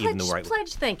not even the right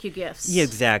pledge thank you gifts. Yeah,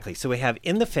 exactly. So we have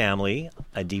In the Family,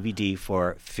 a DVD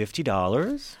for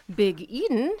 $50. Big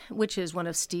Eden, which is one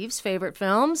of Steve's favorite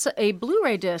films, a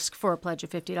Blu-ray disc for a pledge of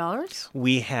 $50.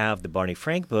 We have the Barney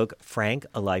Frank book, Frank,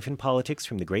 A Life in Politics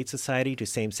from the Great Society to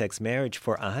Same-Sex Marriage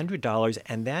for $100,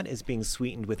 and that is being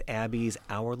sweetened with Abby's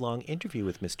hour-long interview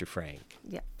with Mr. Frank.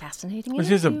 Yeah, fascinating Which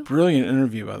interview. is a brilliant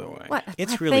interview, by the way. What?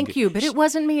 It's really Thank good. you, but it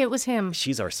wasn't me, it was him.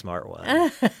 She's our smart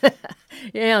one.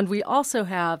 And we also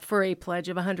have, for a pledge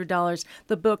of $100,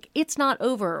 the book It's Not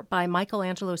Over by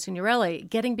Michelangelo Signorile,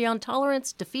 Getting Beyond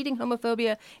Tolerance, Defeating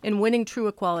Homophobia, and Winning True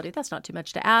Equality. That's not too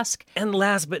much to ask. And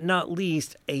last but not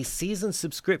least, a season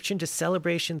subscription to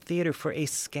Celebration Theater for a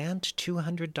scant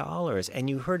 $200. And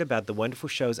you heard about the wonderful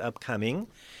shows upcoming.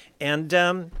 And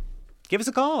give us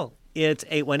a call. It's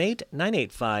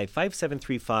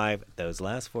 818-985-5735. Those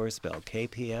last four spell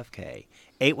KPFK.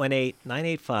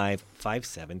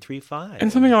 818-985-5735.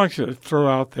 And something I like to throw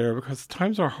out there, because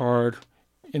times are hard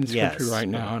in this country Yes. right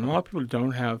now, and a lot of people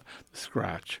don't have the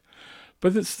scratch.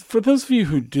 But for those of you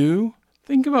who do,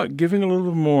 think about giving a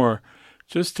little more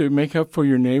just to make up for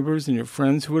your neighbors and your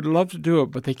friends who would love to do it,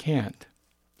 but they can't.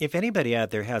 If anybody out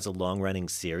there has a long-running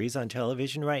series on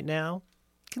television right now,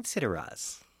 consider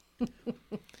us.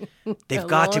 They've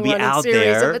got to be out series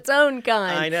there. Of its own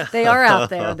kind. I know. They are out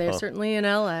there. They're certainly in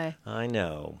L.A. I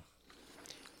know.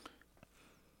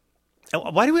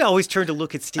 Why do we always turn to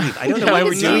look at Steve? I don't know why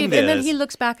we're doing this. And then he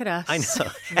looks back at us. I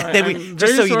know. Right, And then I'm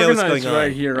just so very you know what's going disorganized on.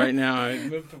 right here, right now. I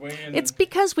moved away. It's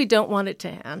because we don't want it to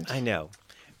end. I know.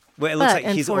 Well, it looks But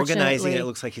like he's organizing it. It unfortunately-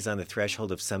 looks like he's on the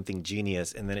threshold of something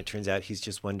genius, and then it turns out he's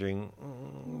just wondering,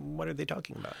 what are they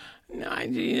talking about? No,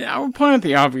 I would point out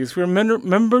the obvious. We're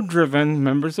member-driven,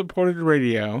 member-supported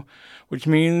radio, which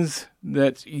means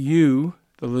that you,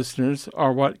 the listeners,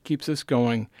 are what keeps us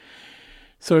going.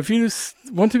 So if you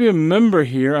want to be a member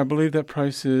here, I believe that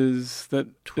price is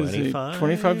that $25?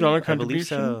 $25 contribution. I believe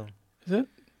so. Is it?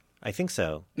 I think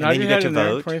so. And Now then you get to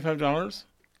vote. $25,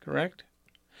 correct?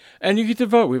 And you get to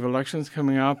vote. We have elections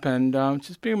coming up, and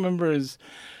just being a member is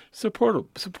support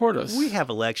us. We have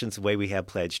elections the way we have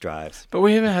pledge drives. But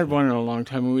we haven't had one in a long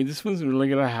time, and this one's really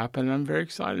going to happen. I'm very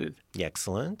excited.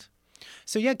 Excellent.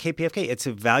 So yeah, KPFK, it's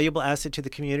a valuable asset to the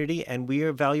community, and we are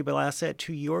a valuable asset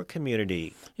to your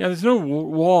community. Yeah, there's no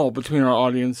wall between our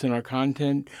audience and our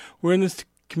content. We're in this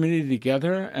community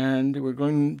together, and we're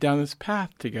going down this path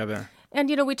together. And,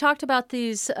 we talked about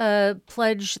these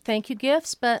pledge thank you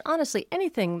gifts, but honestly,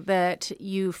 anything that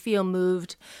you feel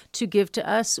moved to give to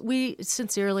us, we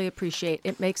sincerely appreciate.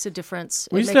 It makes a difference.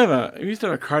 We used to have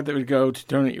a card that would go to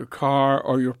donate your car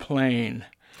or your plane.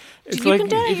 It's You like can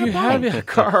donate if you your have plane. a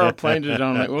car or a plane to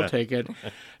donate, we'll take it.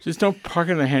 Just don't park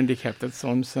in a handicap. That's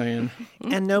all I'm saying.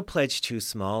 And no pledge too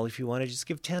small. If you want to just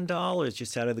give $10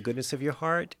 just out of the goodness of your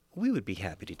heart, we would be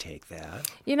happy to take that.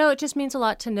 It just means a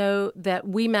lot to know that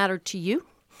we matter to you.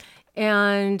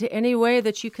 And any way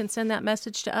that you can send that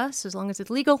message to us, as long as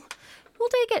it's legal, we'll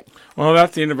take it. Well,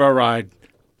 that's the end of our ride.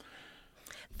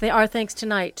 Our thanks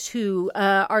tonight to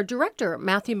our director,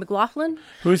 Matthew McLaughlin.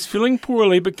 Who is feeling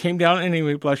poorly but came down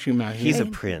anyway. Bless you, Matthew. He's a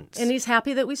prince. And he's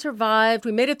happy that we survived.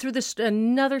 We made it through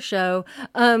another show.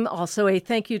 Also, a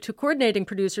thank you to coordinating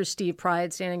producer Steve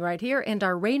Pride, standing right here, and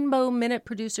our Rainbow Minute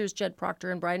producers, Jed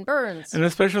Proctor and Brian Burns. And a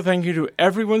special thank you to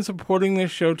everyone supporting this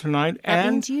show tonight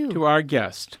and to our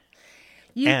guest.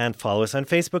 And follow us on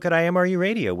Facebook at IMRU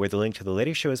Radio, where the link to the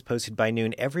latest show is posted by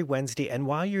noon every Wednesday. And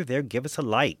while you're there, give us a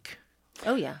like.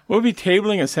 Oh, yeah. We'll be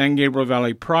tabling at San Gabriel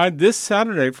Valley Pride this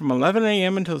Saturday from 11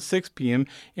 a.m. until 6 p.m.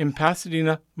 in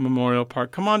Pasadena Memorial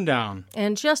Park. Come on down.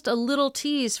 And just a little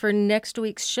tease for next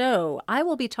week's show. I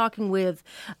will be talking with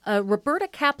Roberta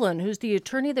Kaplan, who's the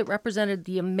attorney that represented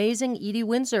the amazing Edie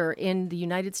Windsor in the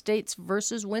United States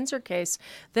versus Windsor case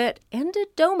that ended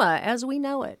DOMA as we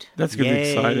know it. That's going to be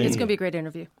exciting. It's going to be a great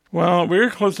interview. Well, we're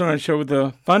closing our show with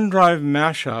a fun drive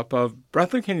mashup of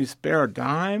Breathless Can You Spare a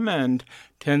Dime and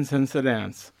 10 Cents a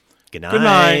Dance. Good night. Good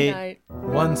night. Good night.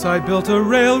 Once I built a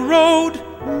railroad,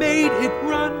 made it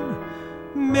run,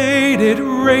 made it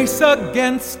race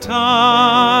against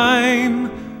time.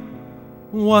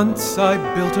 Once I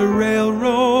built a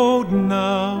railroad,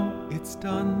 now it's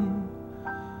done.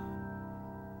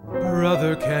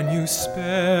 Brother, can you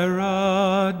spare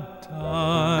a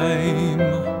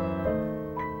dime?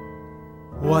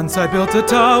 Once I built a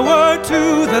tower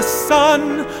to the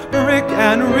sun, brick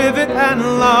and rivet and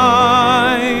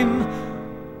lime.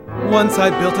 Once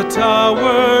I built a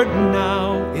tower,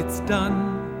 now it's done.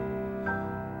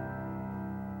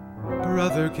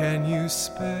 Brother, can you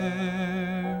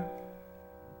spare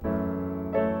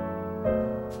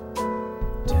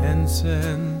 10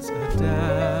 cents a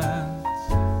dance?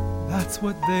 That's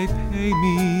what they pay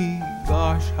me.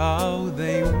 Gosh, how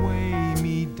they weigh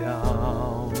me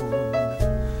down.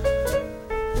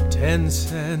 10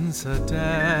 cents a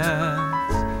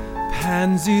dance.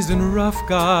 Pansies and rough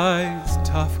guys,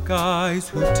 tough guys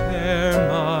who tear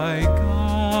my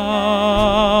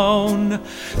gown.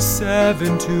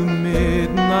 7 to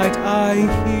midnight I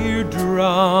hear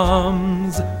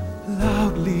drums.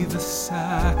 Loudly the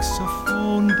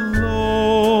saxophone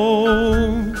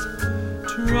blows.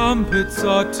 Trumpets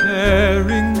are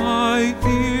tearing my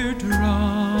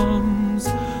eardrums.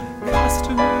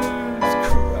 Customers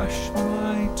crush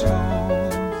my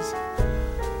toes.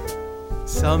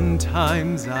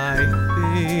 Sometimes I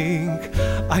think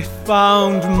I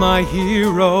found my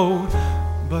hero,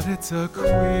 but it's a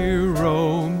queer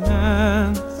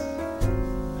romance.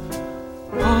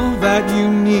 All that you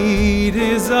need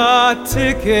is a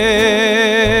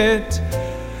ticket.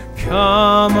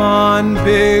 Come on,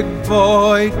 big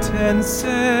boy, 10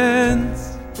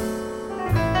 cents.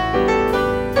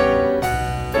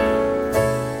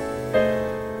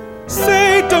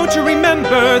 Say, don't you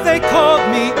remember they called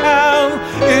me Al?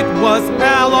 It was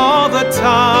Al all the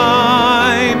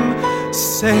time.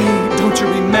 Say, don't you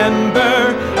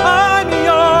remember I'm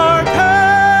your pal?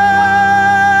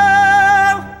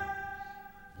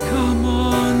 Come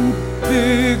on,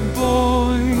 big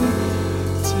boy,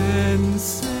 10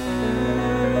 cents.